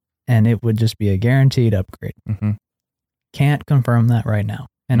it and it would just be a guaranteed upgrade. Mm-hmm. Can't confirm that right now.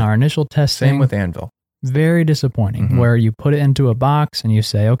 In our initial testing, Same with Anvil. very disappointing, Mhm. where you put it into a box and you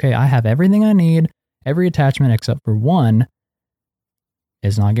say, okay, I have everything I need, every attachment except for one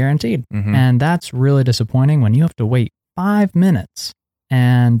is not guaranteed. Mhm. And that's really disappointing when you have to wait 5 minutes.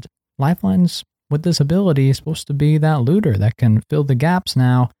 And Lifeline's with this ability is supposed to be that looter that can fill the gaps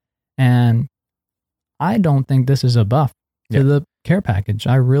now. And I don't think this is a buff to Yeah. the care package.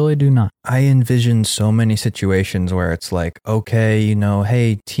 I really do not. I envision so many situations where it's like, okay,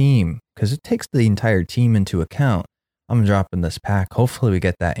 hey, team, because it takes the entire team into account. I'm dropping this pack. Hopefully we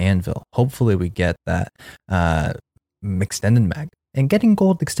get that Anvil. Hopefully we get that extended mag. And getting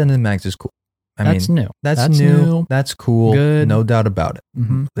gold extended mags is cool. That's new. That's new. That's cool. Good. No doubt about it.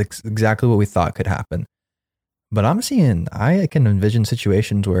 Mhm. It's exactly what we thought could happen. But I can envision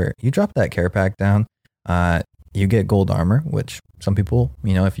situations where you drop that care pack down, you get gold armor, which some people,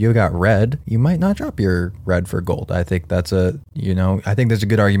 if you got red, you might not drop your red for gold. I think I think there's a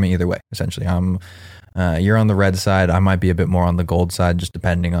good argument either way, essentially. You're on the red side. I might be a bit more on the gold side, just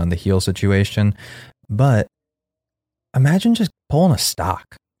depending on the heal situation. But imagine just pulling a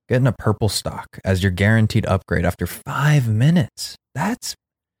stock, getting a purple stock as your guaranteed upgrade after 5 minutes. That's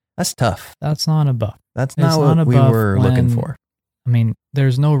tough. That's not a buff. That's It's not not a what we buff were looking when- for. I mean,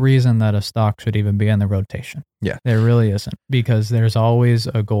 there's no reason that a stock should even be in the rotation. Yeah. There really isn't, because there's always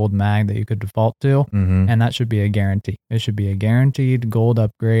a gold mag that you could default to, Mm-hmm. and that should be a guarantee. It should be a guaranteed gold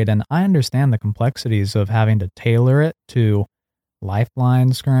upgrade. And I understand the complexities of having to tailor it to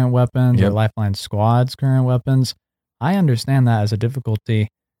Lifeline's current weapons or Yep. Lifeline Squad's current weapons. I understand that as a difficulty.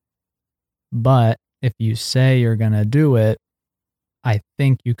 But if you say you're going to do it, I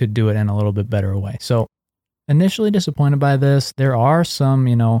think you could do it in a little bit better way. So initially disappointed by this. There are some,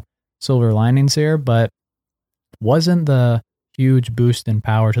 silver linings here, but wasn't the huge boost in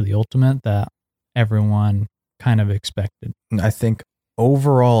power to the ultimate that everyone kind of expected. I think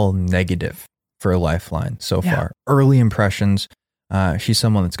overall negative for Lifeline so Yeah. far. Early impressions. She's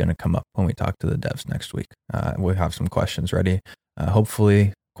someone that's going to come up when we talk to the devs next week. We'll have some questions ready.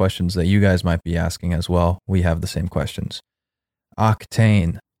 Hopefully questions that you guys might be asking as well. We have the same questions.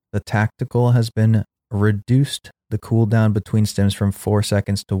 Octane. The tactical has been reduced the cooldown between stims from 4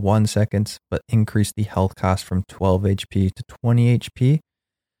 seconds to 1 second, but increased the health cost from 12 HP to 20 HP.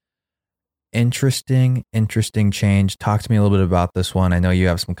 Interesting change. Talk to me a little bit about this one. I know you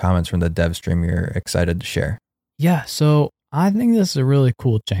have some comments from the dev stream you're excited to share. Yeah, so I think this is a really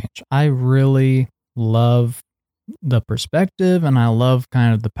cool change. I really love the perspective and I love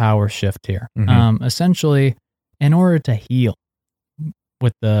kind of the power shift here. Mhm. Essentially, in order to heal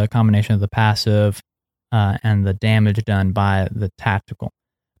with the combination of the passive and the damage done by the tactical,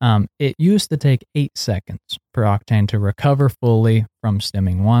 it used to take 8 seconds per Octane to recover fully from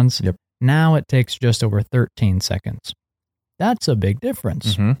stimming once. Yep. Now it takes just over 13 seconds. That's a big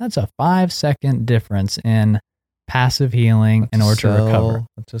difference. Mhm. That's a 5-second difference in passive healing in order to recover.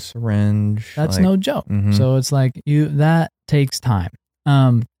 That's a syringe. That's no joke. Mhm. So it's like that takes time.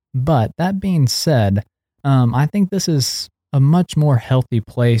 But that being said, I think this is a much more healthy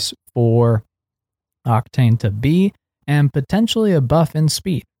place for Octane to be, and potentially a buff in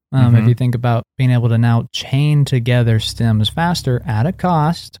speed. If you think about being able to now chain together stims faster at a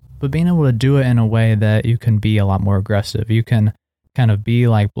cost, but being able to do it in a way that you can be a lot more aggressive. You can kind of be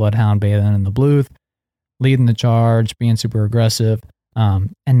like Bloodhound bathing in the Bluth, leading the charge, being super aggressive,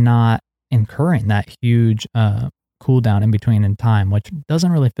 and not incurring that huge cooldown in between in time, which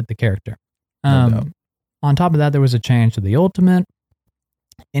doesn't really fit the character. No doubt. On top of that, there was a change to the ultimate,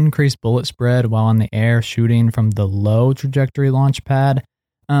 increased bullet spread while in the air, shooting from the low trajectory launch pad.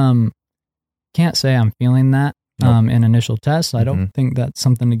 Can't say I'm feeling that Nope. in initial tests. I don't think that's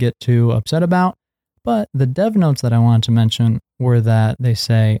something to get too upset about. But the dev notes that I wanted to mention were that they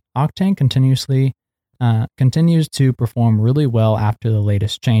say Octane continues to perform really well after the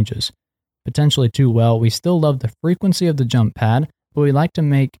latest changes. Potentially too well. We still love the frequency of the jump pad, but we like to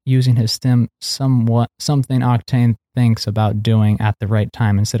make using his stim something Octane thinks about doing at the right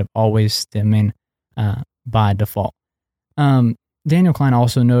time instead of always stimming by default. Daniel Klein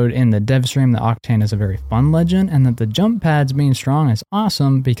also noted in the dev stream that Octane is a very fun legend and that the jump pads being strong is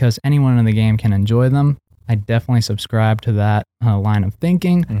awesome because anyone in the game can enjoy them. I definitely subscribe to that line of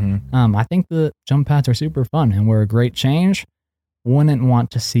thinking. Mhm. I think the jump pads are super fun and were a great change. Wouldn't want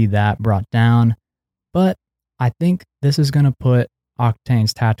to see that brought down, but I think this is going to put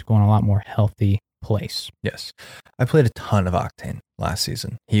Octane's tactical in a lot more healthy place. Yes. I played a ton of Octane last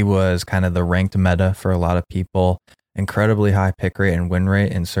season. He was kind of the ranked meta for a lot of people. Incredibly high pick rate and win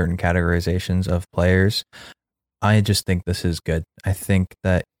rate in certain categorizations of players. I just think this is good. I think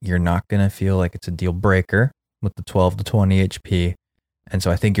that you're not going to feel like it's a deal breaker with the 12 to 20 HP. And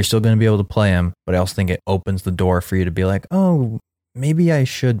so I think you're still going to be able to play him, but I also think it opens the door for you to be like, oh, maybe I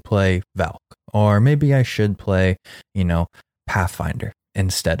should play Valk, or maybe I should play, Pathfinder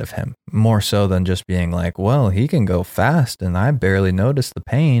instead of him, more so than just being like, well, he can go fast and I barely notice the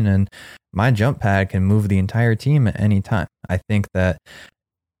pain and my jump pad can move the entire team at any time. I think that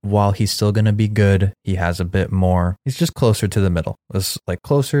while he's still going to be good, he has a bit more, he's just closer to the middle. It's like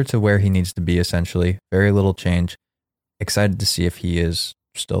closer to where he needs to be, essentially. Very little change. Excited to see if he is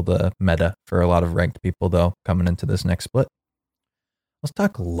still the meta for a lot of ranked people, though, coming into this next split. Let's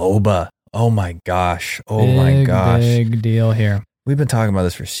talk Loba. Oh my gosh. Big deal here. We've been talking about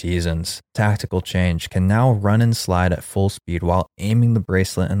this for seasons. Tactical change can now run and slide at full speed while aiming the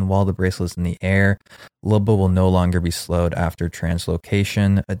bracelet, and while the bracelet is in the air, Loba will no longer be slowed after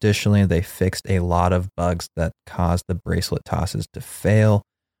translocation. Additionally, they fixed a lot of bugs that caused the bracelet tosses to fail.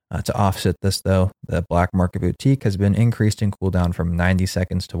 To offset this, though, the Black Market Boutique has been increased in cooldown from 90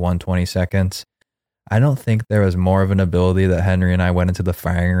 seconds to 120 seconds. I don't think there was more of an ability that Henry and I went into the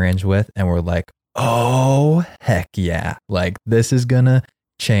firing range with and were like, oh, heck yeah. Like, this is going to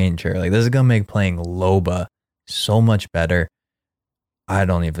change her. Like, this is going to make playing Loba so much better. I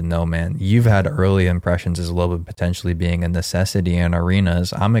don't even know, man. You've had early impressions as Loba potentially being a necessity in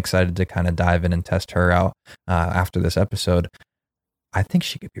arenas. I'm excited to kind of dive in and test her out after this episode. I think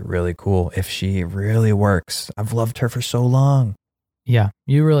she could be really cool if she really works. I've loved her for so long. Yeah,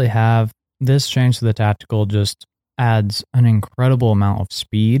 you really have. This change to the tactical just adds an incredible amount of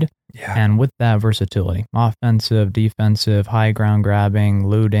speed. Yeah. And with that versatility, offensive, defensive, high ground grabbing,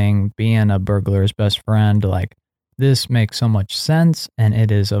 looting, being a burglar's best friend, like this makes so much sense. And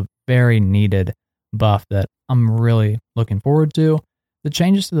it is a very needed buff that I'm really looking forward to. The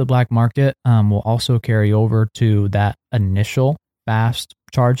changes to the black market will also carry over to that initial fast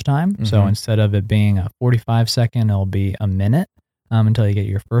charge time. Mm-hmm. So instead of it being a 45 second, it'll be a minute until you get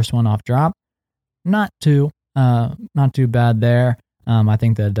your first one off drop. Not too bad there. I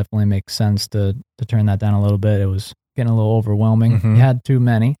think that definitely makes sense to turn that down a little bit. It was getting a little overwhelming. Mm-hmm. You had too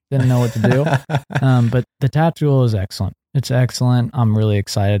many, didn't know what to do. But the tactical is excellent. It's excellent. I'm really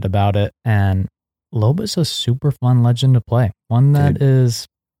excited about it. And Loba's a super fun legend to play. One that is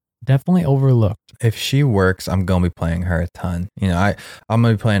definitely overlooked. If she works, I'm going to be playing her a ton. I'm going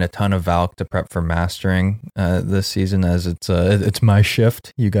to be playing a ton of Valk to prep for mastering this season, as it's my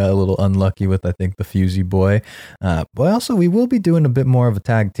shift. You got a little unlucky with, I think, the Fusey boy. But also, we will be doing a bit more of a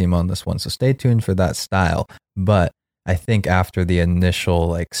tag team on this one, so stay tuned for that style. But I think after the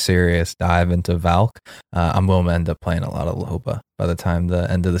initial serious dive into Valk, I'm going to end up playing a lot of Loba by the time the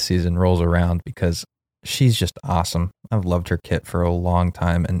end of the season rolls around, because she's just awesome. I've loved her kit for a long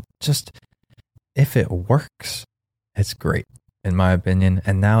time, and just if it works, it's great in my opinion.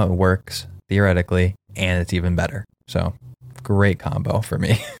 And now it works theoretically, and it's even better. So great combo for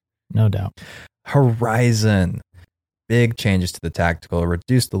me. No doubt. Horizon. Big changes to the tactical.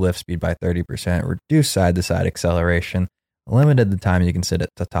 Reduce the lift speed by 30%. Reduce side-to-side acceleration. Limited the time you can sit at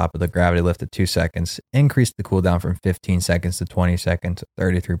the top of the gravity lift at 2 seconds. Increased the cooldown from 15 seconds to 20 seconds,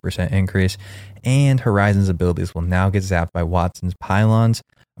 33% increase. And Horizon's abilities will now get zapped by Watson's pylons.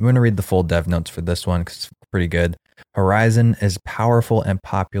 I'm going to read the full dev notes for this one because it's pretty good. Horizon is powerful and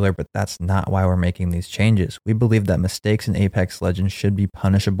popular, but that's not why we're making these changes. We believe that mistakes in Apex Legends should be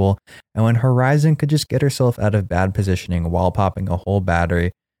punishable, and when Horizon could just get herself out of bad positioning while popping a whole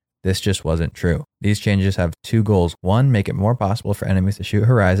battery, this just wasn't true. These changes have two goals. One, make it more possible for enemies to shoot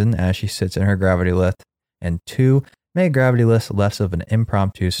Horizon as she sits in her gravity lift. And two, make gravity lift less of an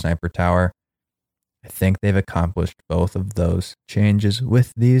impromptu sniper tower. I think they've accomplished both of those changes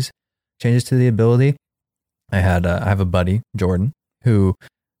with these changes to the ability. I have a buddy, Jordan, who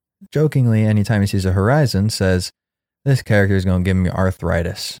jokingly, anytime he sees a Horizon, says, this character is going to give me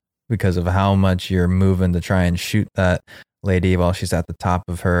arthritis because of how much you're moving to try and shoot that lady while she's at the top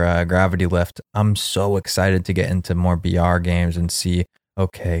of her gravity lift. I'm so excited to get into more BR games and see,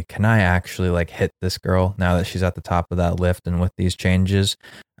 okay, can I actually hit this girl now that she's at the top of that lift? And with these changes,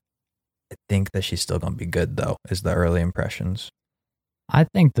 I think that she's still going to be good, though, is the early impressions. I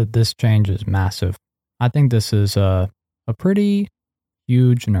think that this change is massive. I think this is a pretty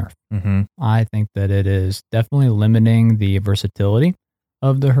huge nerf. Mm-hmm. I think that it is definitely limiting the versatility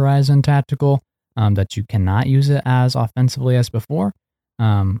of the Horizon tactical, that you cannot use it as offensively as before.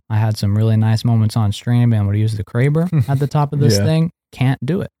 I had some really nice moments on stream and would use the Kraber at the top of this thing. Can't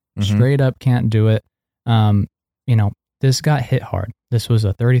do it. Straight up can't do it. This got hit hard. This was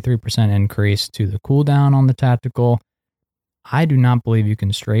a 33% increase to the cooldown on the tactical. I do not believe you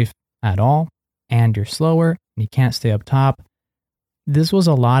can strafe at all, and you're slower, and you can't stay up top. This was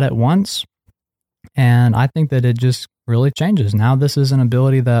a lot at once, and I think that it just really changes. Now this is an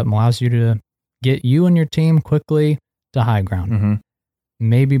ability that allows you to get you and your team quickly to high ground.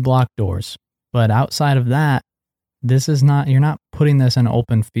 Maybe block doors. But outside of that, this is not, you're not putting this in an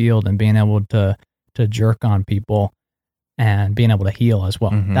open field and being able to jerk on people and being able to heal as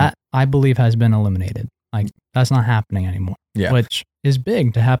well. That, I believe, has been eliminated. Like, that's not happening anymore, which is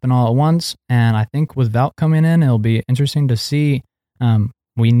big to happen all at once. And I think with Valk coming in, it'll be interesting to see.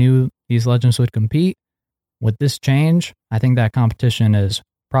 We knew these legends would compete. With this change, I think that competition is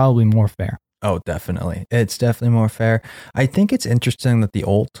probably more fair. Oh, definitely. It's definitely more fair. I think it's interesting that the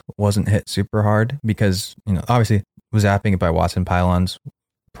ult wasn't hit super hard because, obviously zapping it by Wattson pylons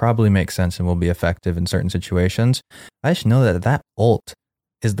probably makes sense and will be effective in certain situations. I just know that ult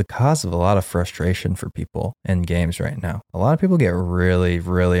is the cause of a lot of frustration for people in games right now. A lot of people get really,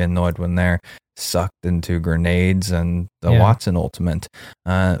 really annoyed when they're sucked into grenades and the Wattson ultimate.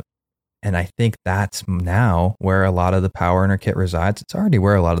 And I think that's now where a lot of the power in her kit resides. It's already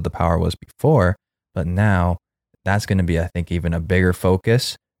where a lot of the power was before, but now that's going to be, I think, even a bigger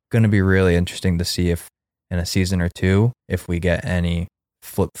focus. Going to be really interesting to see if in a season or two, if we get any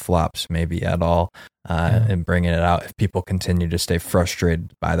flip-flops maybe at all, and bringing it out if people continue to stay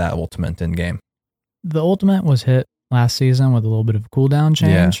frustrated by that ultimate in game. The ultimate was hit last season with a little bit of cooldown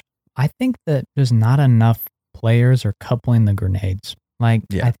change. I think that there's not enough players are coupling the grenades. I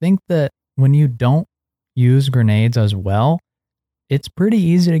think that when you don't use grenades as well, it's pretty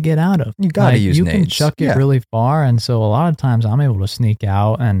easy to get out of. You got to use you nades. You can chuck it really far, and so a lot of times I'm able to sneak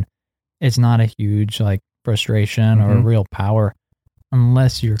out, and it's not a huge frustration or real power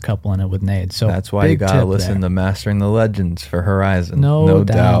unless you're coupling it with nades. So that's why you got to listen to Mastering the Legends for Horizon. No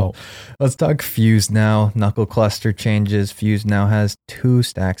doubt. Let's talk Fuse now. Knuckle cluster changes. Fuse now has 2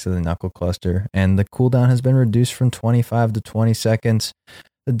 stacks of the knuckle cluster, and the cooldown has been reduced from 25 to 20 seconds.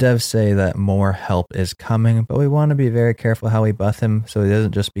 The devs say that more help is coming, but we want to be very careful how we buff him so he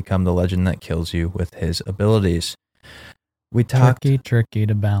doesn't just become the legend that kills you with his abilities. We talked tricky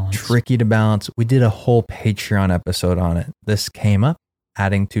to balance. Tricky to balance. We did a whole Patreon episode on it. This came up,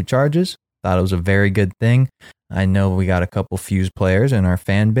 adding 2 charges. Thought it was a very good thing. I know we got a couple Fuse players in our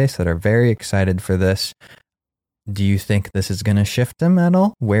fan base that are very excited for this. Do you think this is going to shift him at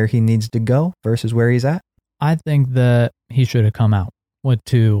all, where he needs to go versus where he's at? I think that he should have come out with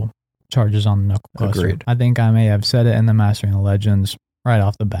 2 charges on the knuckle cluster. Agreed. I think I may have said it in the Mastering the Legends right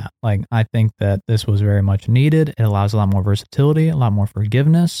off the bat. I think that this was very much needed. It allows a lot more versatility, a lot more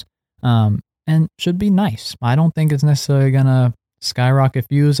forgiveness, and should be nice. I don't think it's necessarily going to skyrocket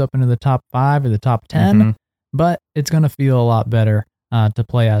Fuse up into the top 5 or the top 10, but it's going to feel a lot better to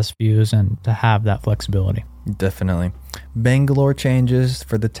play as Fuse and to have that flexibility. Definitely. Bangalore changes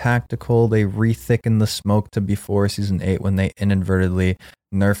for the tactical. They re-thicken the smoke to before Season 8 when they inadvertently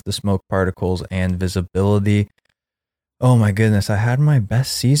nerfed the smoke particles and visibility. Oh my goodness, I had my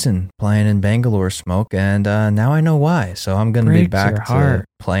best season playing in Bangalore smoke, and now I know why. So I'm going to be back to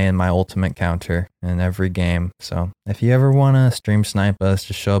playing my ultimate counter in every game. So if you ever want to stream snipe us,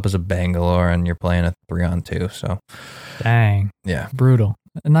 just show up as a Bangalore and you're playing a 3-on-2. So, dang. Yeah. Brutal.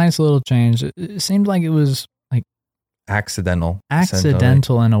 A nice little change. It seemed like it was accidental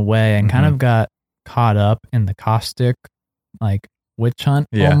in a way, and kind of got caught up in the caustic, witch hunt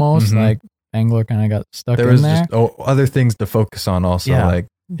almost. Bangalore kind of got stuck in there. There was just other things to focus on also.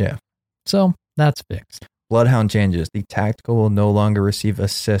 So that's fixed. Bloodhound changes. The tactical will no longer receive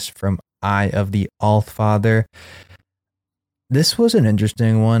assist from Eye of the Allfather. This was an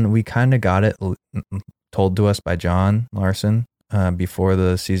interesting one. We kind of got it told to us by John Larson before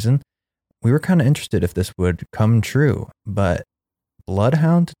the season. We were kind of interested if this would come true, but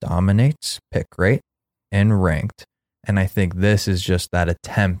Bloodhound dominates pick rate and ranked. And I think this is just that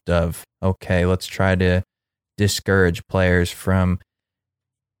attempt of, okay, let's try to discourage players from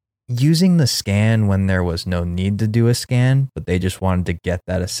using the scan when there was no need to do a scan, but they just wanted to get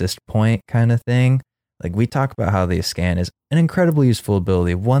that assist point kind of thing. We talk about how the scan is an incredibly useful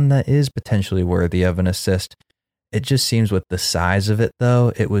ability, one that is potentially worthy of an assist. It just seems with the size of it,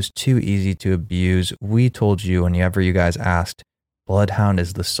 though, it was too easy to abuse. We told you whenever you guys asked, Bloodhound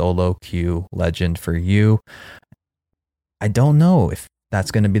is the solo queue legend for you. I don't know if that's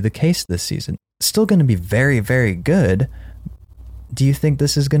going to be the case this season. It's still going to be very, very good. Do you think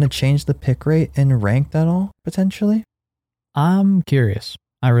this is going to change the pick rate in ranked at all, potentially? I'm curious.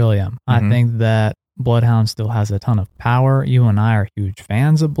 I really am. I think that Bloodhound still has a ton of power. You and I are huge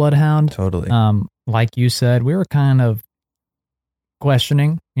fans of Bloodhound. Totally. Like you said, we were kind of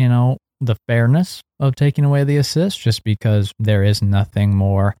questioning, the fairness of taking away the assist, just because there is nothing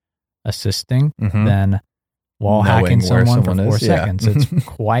more assisting than wall hacking someone for 4 seconds. It's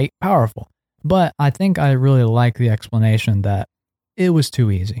quite powerful. But I think I really like the explanation that it was too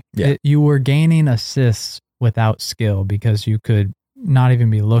easy. Yeah. You were gaining assists without skill because you could not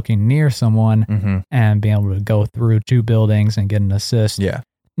even be looking near someone and being able to go through 2 buildings and get an assist. Yeah.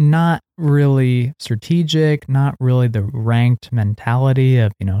 Not really strategic, not really the ranked mentality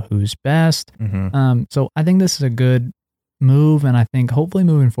of, who's best. So I think this is a good move, and I think hopefully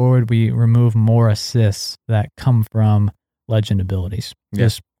moving forward, we remove more assists that come from legend abilities.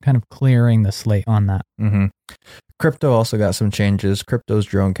 Just kind of clearing the slate on that. Crypto also got some changes. Crypto's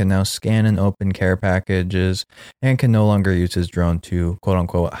drone can now scan and open care packages and can no longer use his drone to quote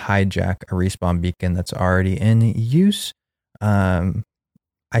unquote hijack a respawn beacon that's already in use.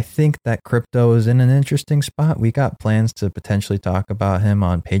 I think that Crypto is in an interesting spot. We got plans to potentially talk about him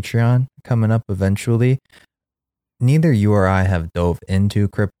on Patreon coming up eventually. Neither you or I have dove into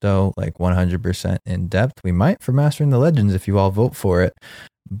Crypto like 100% in depth. We might for Mastering the Legends if you all vote for it.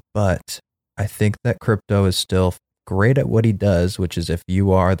 But I think that Crypto is still great at what he does, which is if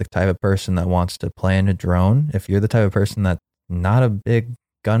you are the type of person that wants to play in a drone, if you're the type of person that's not a big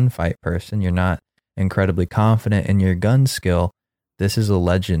gunfight person, you're not incredibly confident in your gun skill, this is a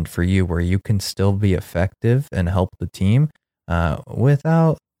legend for you where you can still be effective and help the team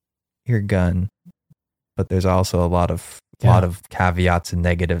without your gun. But there's also a lot of caveats and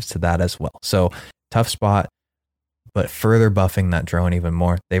negatives to that as well. So tough spot, but further buffing that drone even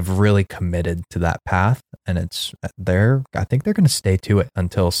more. They've really committed to that path, and I think they're going to stay to it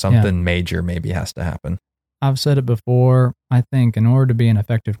until something major maybe has to happen. I've said it before. I think in order to be an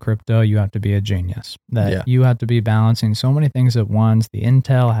effective Crypto, you have to be a genius. You have to be balancing so many things at once. The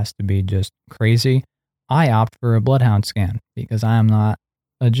intel has to be just crazy. I opt for a Bloodhound scan because I am not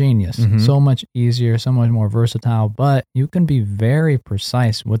a genius. So much easier, so much more versatile, but you can be very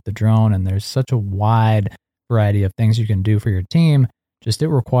precise with the drone, and there's such a wide variety of things you can do for your team. Just it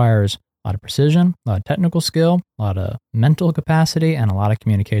requires a lot of precision, a lot of technical skill, a lot of mental capacity, and a lot of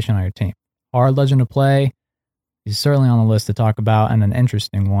communication on your team. Hard legend to play. He's certainly on the list to talk about, and an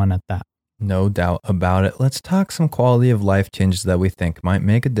interesting one at that. No doubt about it. Let's talk some quality of life changes that we think might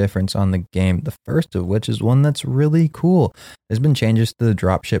make a difference on the game. The first of which is one that's really cool. There's been changes to the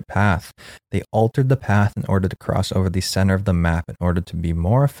dropship path. They altered the path in order to cross over the center of the map in order to be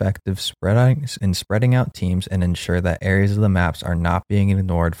more effective spreading out teams and ensure that areas of the maps are not being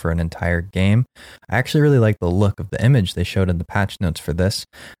ignored for an entire game. I actually really like the look of the image they showed in the patch notes for this.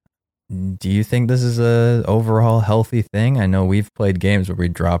 Do you think this is a overall healthy thing? I know we've played games where we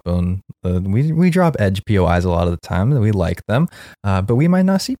drop we drop edge POIs a lot of the time, and we like them, but we might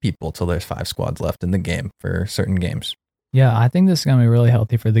not see people till there's 5 squads left in the game for certain games. Yeah, I think this is going to be really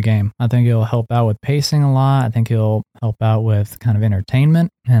healthy for the game. I think it'll help out with pacing a lot. I think it'll help out with kind of entertainment,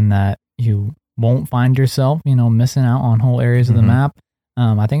 and that you won't find yourself, missing out on whole areas of the map.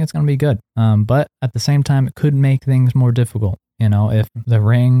 I think it's going to be good. But at the same time, it could make things more difficult. If the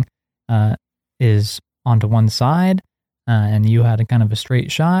ring is onto one side and you had a kind of a straight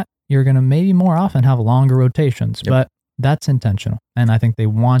shot, you're going to maybe more often have longer rotations, but that's intentional. And I think they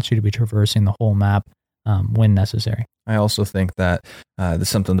want you to be traversing the whole map when necessary. I also think that this is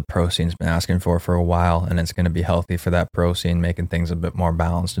something the pro scene's been asking for a while, and it's going to be healthy for that pro scene, making things a bit more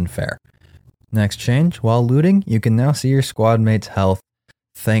balanced and fair. Next change, while looting, you can now see your squad mate's health.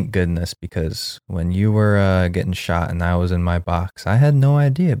 Thank goodness, because when you were getting shot and I was in my box, I had no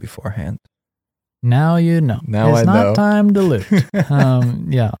idea beforehand. Now you know. It's not time to loot.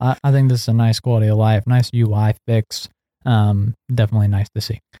 I think this is a nice quality of life, nice UI fix. Definitely nice to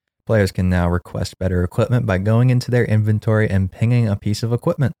see. Players can now request better equipment by going into their inventory and pinging a piece of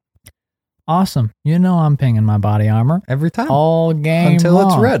equipment. Awesome. I'm pinging my body armor. Every time. All game until long.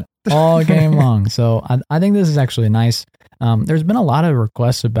 It's red. All game long. So I think this is actually nice. There's been a lot of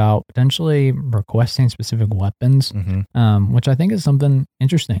requests about potentially requesting specific weapons, which I think is something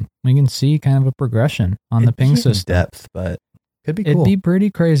interesting. We can see kind of a progression on the ping system. Depth, but could be cool. It'd be pretty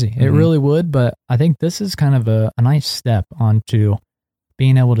crazy. It really would, but I think this is kind of a nice step onto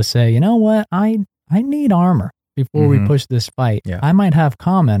being able to say, you know what, I need armor before we push this fight. Yeah. I might have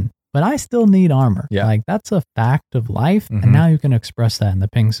common, but I still need armor. Yeah. Like that's a fact of life. And now you can express that in the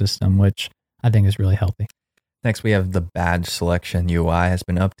ping system, which I think is really healthy. Next, we have the badge selection UI has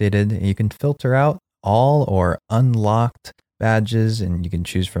been updated. You can filter out all or unlocked badges, and you can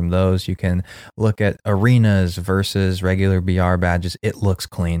choose from those. You can look at arenas versus regular BR badges. It looks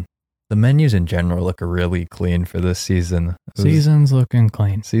clean. the menus in general look really clean for this season. Season's looking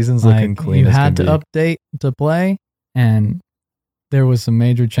clean. Season's looking clean. You had to update to play, and there was some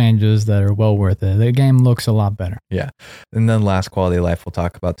major changes that are well worth it. The game looks a lot better. Yeah. And then last quality of life we'll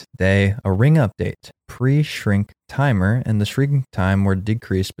talk about today, a ring update, pre-shrink timer, and the shrink time were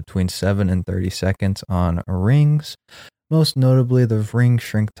decreased between 7 and 30 seconds on rings. Most notably, the ring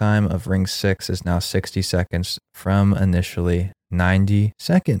shrink time of ring 6 is now 60 seconds from initially 90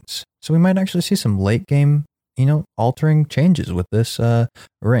 seconds. So we might actually see some late game, altering changes with this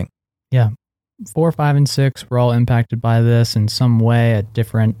ring. Yeah. 4, 5, and 6 were all impacted by this in some way at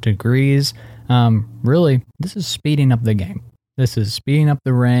different degrees. Really, this is speeding up the game. This is speeding up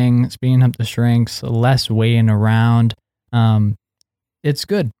the ring, speeding up the shrinks, less waiting around. It's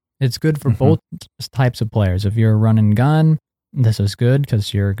good. It's good for both types of players. If you're a run and gun, this is good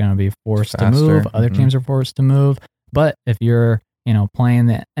because you're going to be forced to move. Other teams are forced to move. But if you're, playing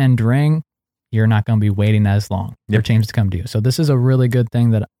the end ring, you're not going to be waiting as long for teams to come to you. So this is a really good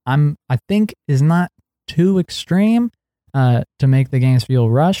thing that I think is not too extreme to make the games feel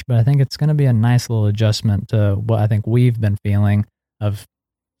rushed, but I think it's going to be a nice little adjustment to what I think we've been feeling of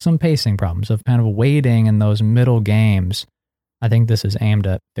some pacing problems, of kind of waiting in those middle games. I think this is aimed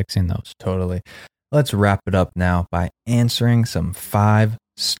at fixing those. Totally. Let's wrap it up now by answering some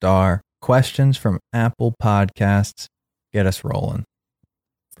 5-star questions from Apple Podcasts. Get us rolling.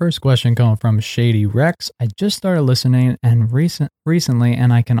 First question coming from Shady Rex. I just started listening and recently,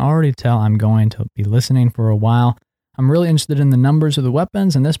 and I can already tell I'm going to be listening for a while. I'm really interested in the numbers of the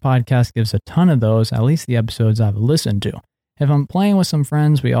weapons, and this podcast gives a ton of those, at least the episodes I've listened to. If I'm playing with some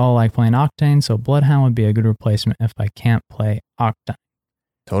friends, we all like playing Octane, so Bloodhound would be a good replacement if I can't play Octane.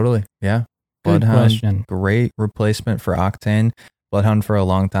 Totally, yeah. Good Bloodhound, question. Great replacement for Octane. Bloodhound for a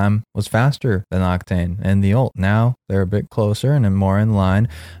long time was faster than Octane and the ult. Now they're a bit closer and more in line,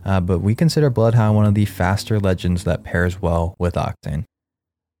 but we consider Bloodhound one of the faster legends that pairs well with Octane.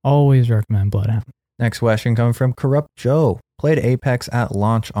 Always recommend Bloodhound. Next question coming from Corrupt Joe. Played Apex at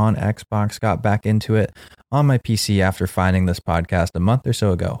launch on Xbox, got back into it on my PC after finding this podcast a month or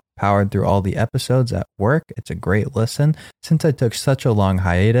so ago. Powered through all the episodes at work. It's a great listen. Since I took such a long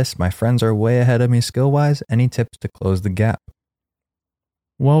hiatus, my friends are way ahead of me skill-wise. Any tips to close the gap?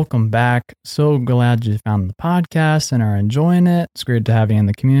 Welcome back. So glad you found the podcast and are enjoying it. It's great to have you in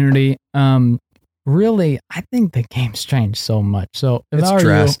the community. Really, I think the game's changed so much. So if it's I were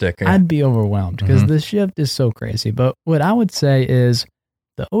drastic. you, I'd be overwhelmed because the shift is so crazy. But what I would say is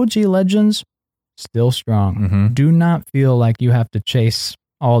the OG Legends, still strong. Do not feel like you have to chase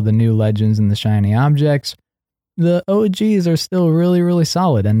all the new legends and the shiny objects. The OGs are still really, really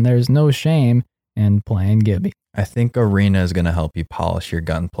solid, and there's no shame in playing Gibby. I think Arena is going to help you polish your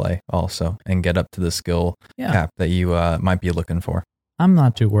gunplay also and get up to the skill cap that you might be looking for. I'm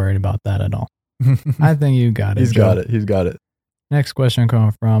not too worried about that at all. I think you got it. He's got it. Next question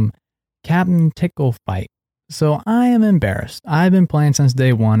coming from Captain Tickle Fight. So I am embarrassed. I've been playing since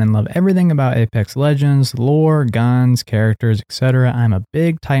day one and love everything about Apex Legends, lore, guns, characters, etc. I'm a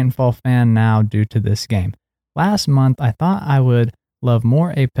big Titanfall fan now due to this game. Last month, I thought I would love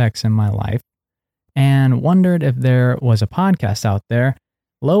more Apex in my life and wondered if there was a podcast out there.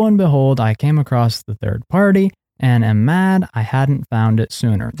 Lo and behold, I came across the Third Party and am mad I hadn't found it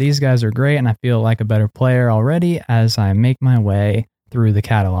sooner. These guys are great and I feel like a better player already as I make my way through the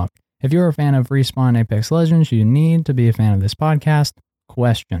catalog. If you're a fan of Respawn Apex Legends, you need to be a fan of this podcast.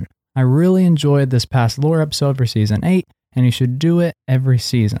 Question. I really enjoyed this past lore episode for Season 8, and you should do it every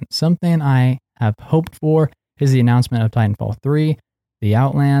season. Something I have hoped for is the announcement of Titanfall 3, The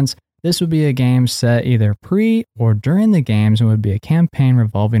Outlands. This would be a game set either pre or during the games and would be a campaign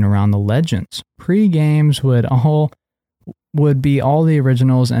revolving around the legends. Pre-games would be all the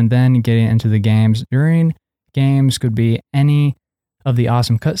originals and then getting into the games. During games could be any of the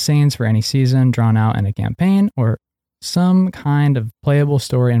awesome cutscenes for any season drawn out in a campaign or some kind of playable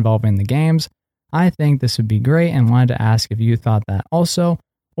story involving the games. I think this would be great and wanted to ask if you thought that also,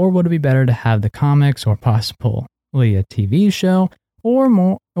 or would it be better to have the comics or possibly a TV show or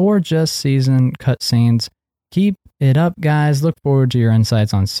more, or just season cutscenes? Keep it up, guys. Look forward to your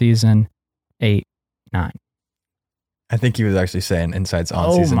insights on Season 8, 9. I think he was actually saying insights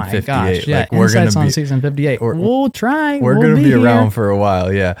on Season 58. Gosh, yeah, like we're insights gonna on Season 58. We'll try. We're going to be around for a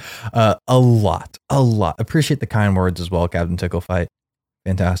while, yeah. A lot. Appreciate the kind words as well, Captain Tickle Fight.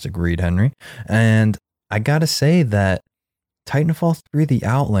 Fantastic read, Henry. And I got to say that Titanfall 3 The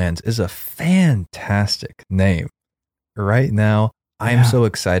Outlands is a fantastic name. Right now, I am so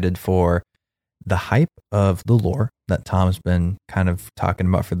excited for the hype of the lore that Tom's been kind of talking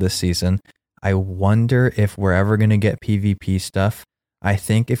about for this season. I wonder if we're ever going to get PvP stuff. I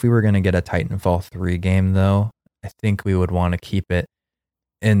think if we were going to get a Titanfall 3 game, though, I think we would want to keep it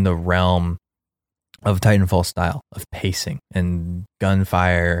in the realm of Titanfall style of pacing and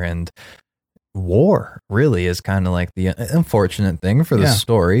gunfire and war. Really is kind of like the unfortunate thing for the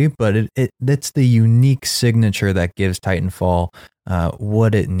story, but it's the unique signature that gives Titanfall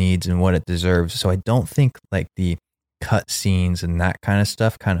what it needs and what it deserves. So I don't think like the cut scenes and that kind of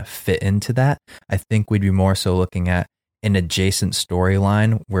stuff kind of fit into that. I think we'd be more so looking at an adjacent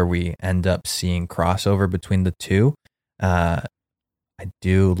storyline where we end up seeing crossover between the two. I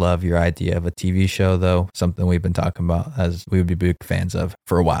do love your idea of a TV show, though, something we've been talking about as we would be big fans of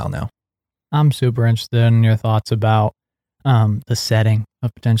for a while now. I'm super interested in your thoughts about the setting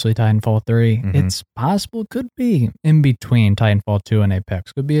of potentially Titanfall 3. Mhm. It's possible, could be in between Titanfall 2 and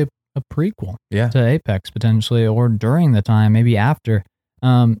Apex. Could be a prequel to Apex potentially, or during the time, maybe after.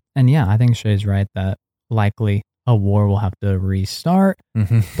 And yeah, I think Shay's right that likely a war will have to restart.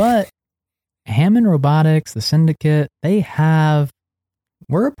 But Hammond Robotics, the Syndicate,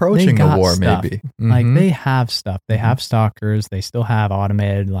 we're approaching a war, stuff. maybe. Like they have stuff. They have stalkers. They still have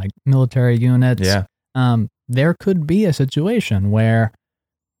automated like military units. There could be a situation where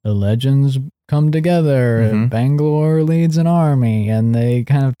the Legends come together and Bangalore leads an army and they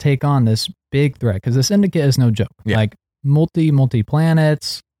kind of take on this big threat, because the Syndicate is no joke. Like multi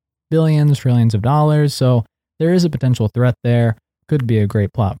planets, billions, trillions of dollars. So there is a potential threat there. Could be a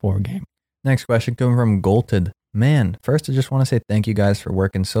great plot for a game. Next question coming from Golted. Man, first I just want to say thank you guys for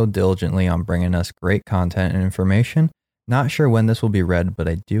working so diligently on bringing us great content and information. Not sure when this will be read, but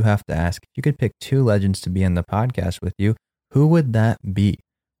I do have to ask, if you could pick 2 legends to be in the podcast with you, who would that be?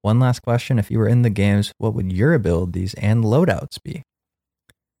 One last question. If you were in the games, what would your abilities and loadouts be?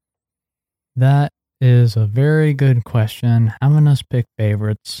 That is a very good question. Having us pick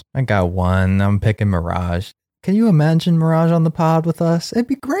favorites. I got one. I'm picking Mirage. Can you imagine Mirage on the pod with us? It'd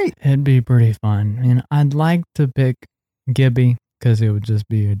be great. It'd be pretty fun. And I'd like to pick Gibby because it would just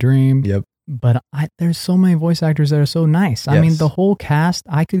be a dream. Yep. But there's so many voice actors that are so nice. I mean, the whole cast,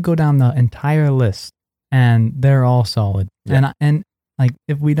 I could go down the entire list and they're all solid. And like,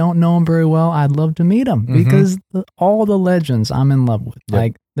 if we don't know them very well, I'd love to meet them because all the legends I'm in love with.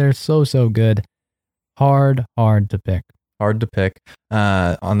 Like, they're so good. Hard to pick. Hard to pick.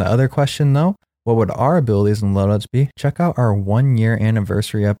 On the other question, though, what would our abilities and loadouts be? Check out our 1-year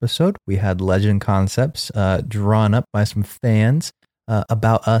anniversary episode. We had legend concepts drawn up by some fans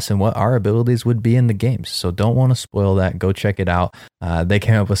about us and what our abilities would be in the games. So don't want to spoil that. Go check it out. They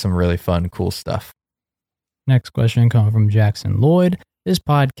came up with some really fun, cool stuff. Next question coming from Jackson Lloyd. This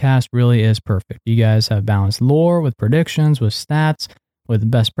podcast really is perfect. You guys have balanced lore with predictions, with stats, with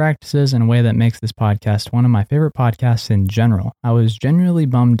best practices in a way that makes this podcast one of my favorite podcasts in general. I was genuinely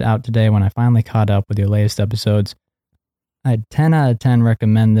bummed out today when I finally caught up with your latest episodes. I'd 10 out of 10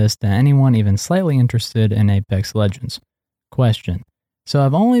 recommend this to anyone even slightly interested in Apex Legends. Question. So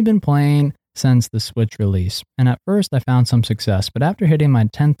I've only been playing since the Switch release, and at first I found some success, but after hitting my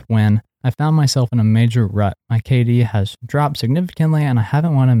 10th win, I found myself in a major rut. My KD has dropped significantly, and I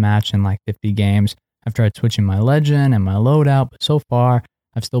haven't won a match in like 50 games. I've tried switching my legend and my loadout, but so far,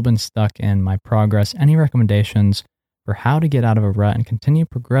 I've still been stuck in my progress. Any recommendations for how to get out of a rut and continue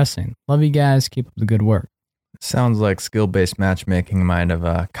progressing? Love you guys. Keep up the good work. Sounds like skill-based matchmaking might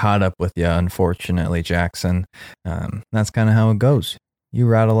have caught up with you, unfortunately, Jackson. That's kind of how it goes. You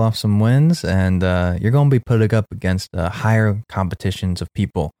rattle off some wins, and you're going to be putting up against higher competitions of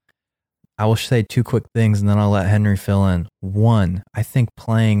people. I will say 2 quick things, and then I'll let Henry fill in. 1, I think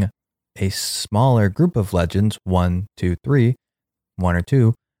playing a smaller group of legends, 1, 2, 3, 1 or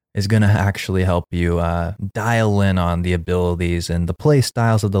 2, is going to actually help you dial in on the abilities and the play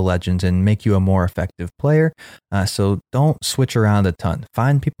styles of the legends and make you a more effective player. So don't switch around a ton.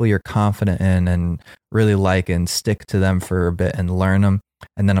 Find people you're confident in and really like and stick to them for a bit and learn them.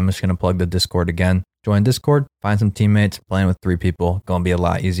 And then I'm just going to plug the Discord again. Join Discord, find some teammates, playing with 3 people. Going to be a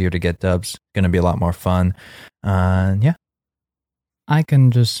lot easier to get dubs. Going to be a lot more fun. Yeah. I can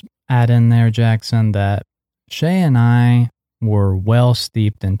just add in there, Jackson, that Shay and I were well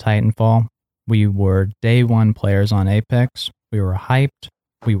steeped in Titanfall. We were day 1 players on Apex. We were hyped.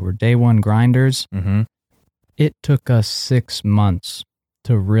 We were day 1 grinders. It took us 6 months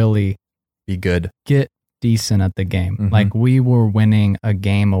to really be good, get decent at the game. Like, we were winning a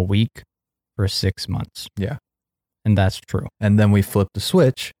game a week for 6 months. Yeah. And that's true. And then we flipped the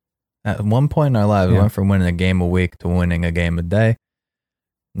switch. At one point in our lives, we went from winning a game a week to winning a game a day.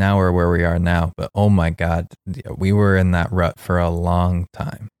 Now we're where we are now. But oh my God, we were in that rut for a long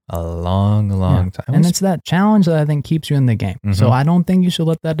time. A long time. And it's that challenge that I think keeps you in the game. So I don't think you should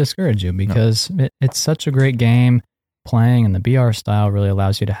let that discourage you, because it's such a great game. playing, and the BR style really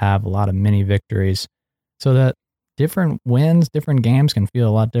allows you to have a lot of mini victories so that different wins, different games can feel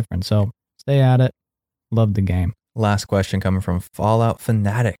a lot different. So stay at it. Love the game. Last question coming from Fallout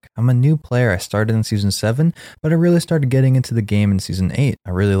Fanatic. I'm a new player. I started in Season 7, but I really started getting into the game in Season 8. I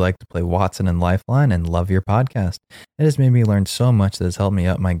really like to play Wattson and Lifeline and love your podcast. It has made me learn so much that has helped me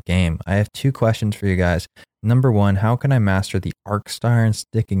up my game. I have 2 questions for you guys. Number 1, how can I master the Arc Star and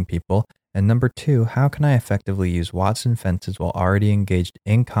sticking people? And number 2, how can I effectively use Wattson fences while already engaged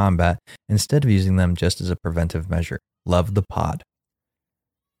in combat instead of using them just as a preventive measure? Love the pod.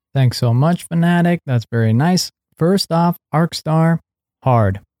 Thanks so much, Fanatic. That's very nice. First off, Arc Star,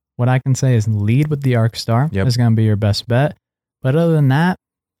 hard. What I can say is lead with the Arc Star. Yep. Is going to be your best bet. But other than that,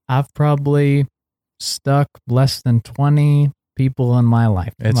 I've probably stuck less than 20 people in my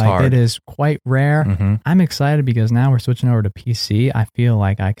life. It's hard. It is quite rare. Mm-hmm. I'm excited because now we're switching over to PC. I feel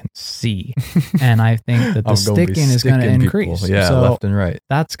like I can see. And I think that the sticking is going to increase. Yeah, so left and right.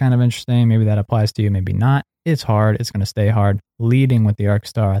 that's kind of interesting. Maybe that applies to you, maybe not. It's hard. It's going to stay hard. Leading with the Arc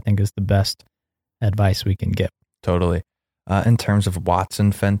Star, I think, is the best advice we can give. Totally. In terms of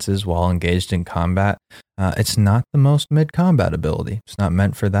Wattson fences while engaged in combat, it's not the most mid-combat ability. It's not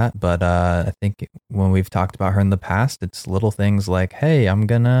meant for that, but I think when we've talked about her in the past, it's little things like, hey, I'm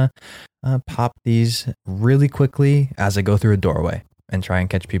going to pop these really quickly as I go through a doorway and try and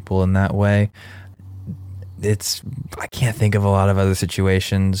catch people in that way. I can't think of a lot of other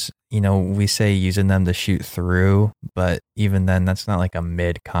situations. We say using them to shoot through, but even then, that's not like a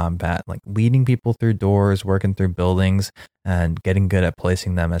mid-combat. Like leading people through doors, working through buildings, and getting good at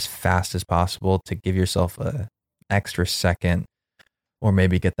placing them as fast as possible to give yourself an extra second or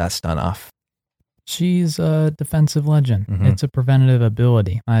maybe get that stun off. She's a defensive legend. Mm-hmm. It's a preventative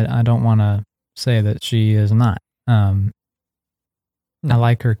ability. I don't want to say that she is not. I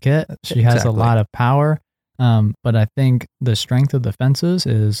like her kit. She has a lot of power. But I think the strength of the fences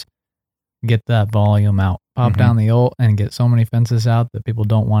is get that volume out. Pop down the ult and get so many fences out that people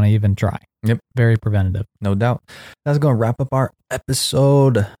don't want to even try. Yep. Very preventative. No doubt. That's going to wrap up our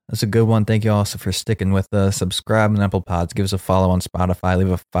episode. That's a good one. Thank you also for sticking with us. Subscribe on Apple Pods. Give us a follow on Spotify.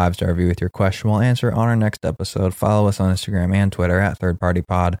 Leave a 5-star review with your question. We'll answer it on our next episode. Follow us on Instagram and Twitter at Third Party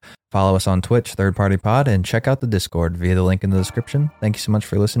Pod. Follow us on Twitch, Third Party Pod, and check out the Discord via the link in the description. Thank you so much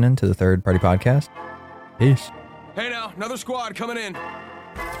for listening to the Third Party Podcast. Peace. Hey now, another squad coming in.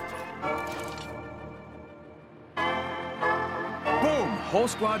 Boom, whole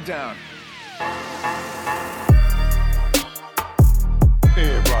squad down.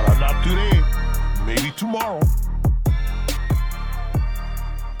 Hey, brother, not today. Maybe tomorrow.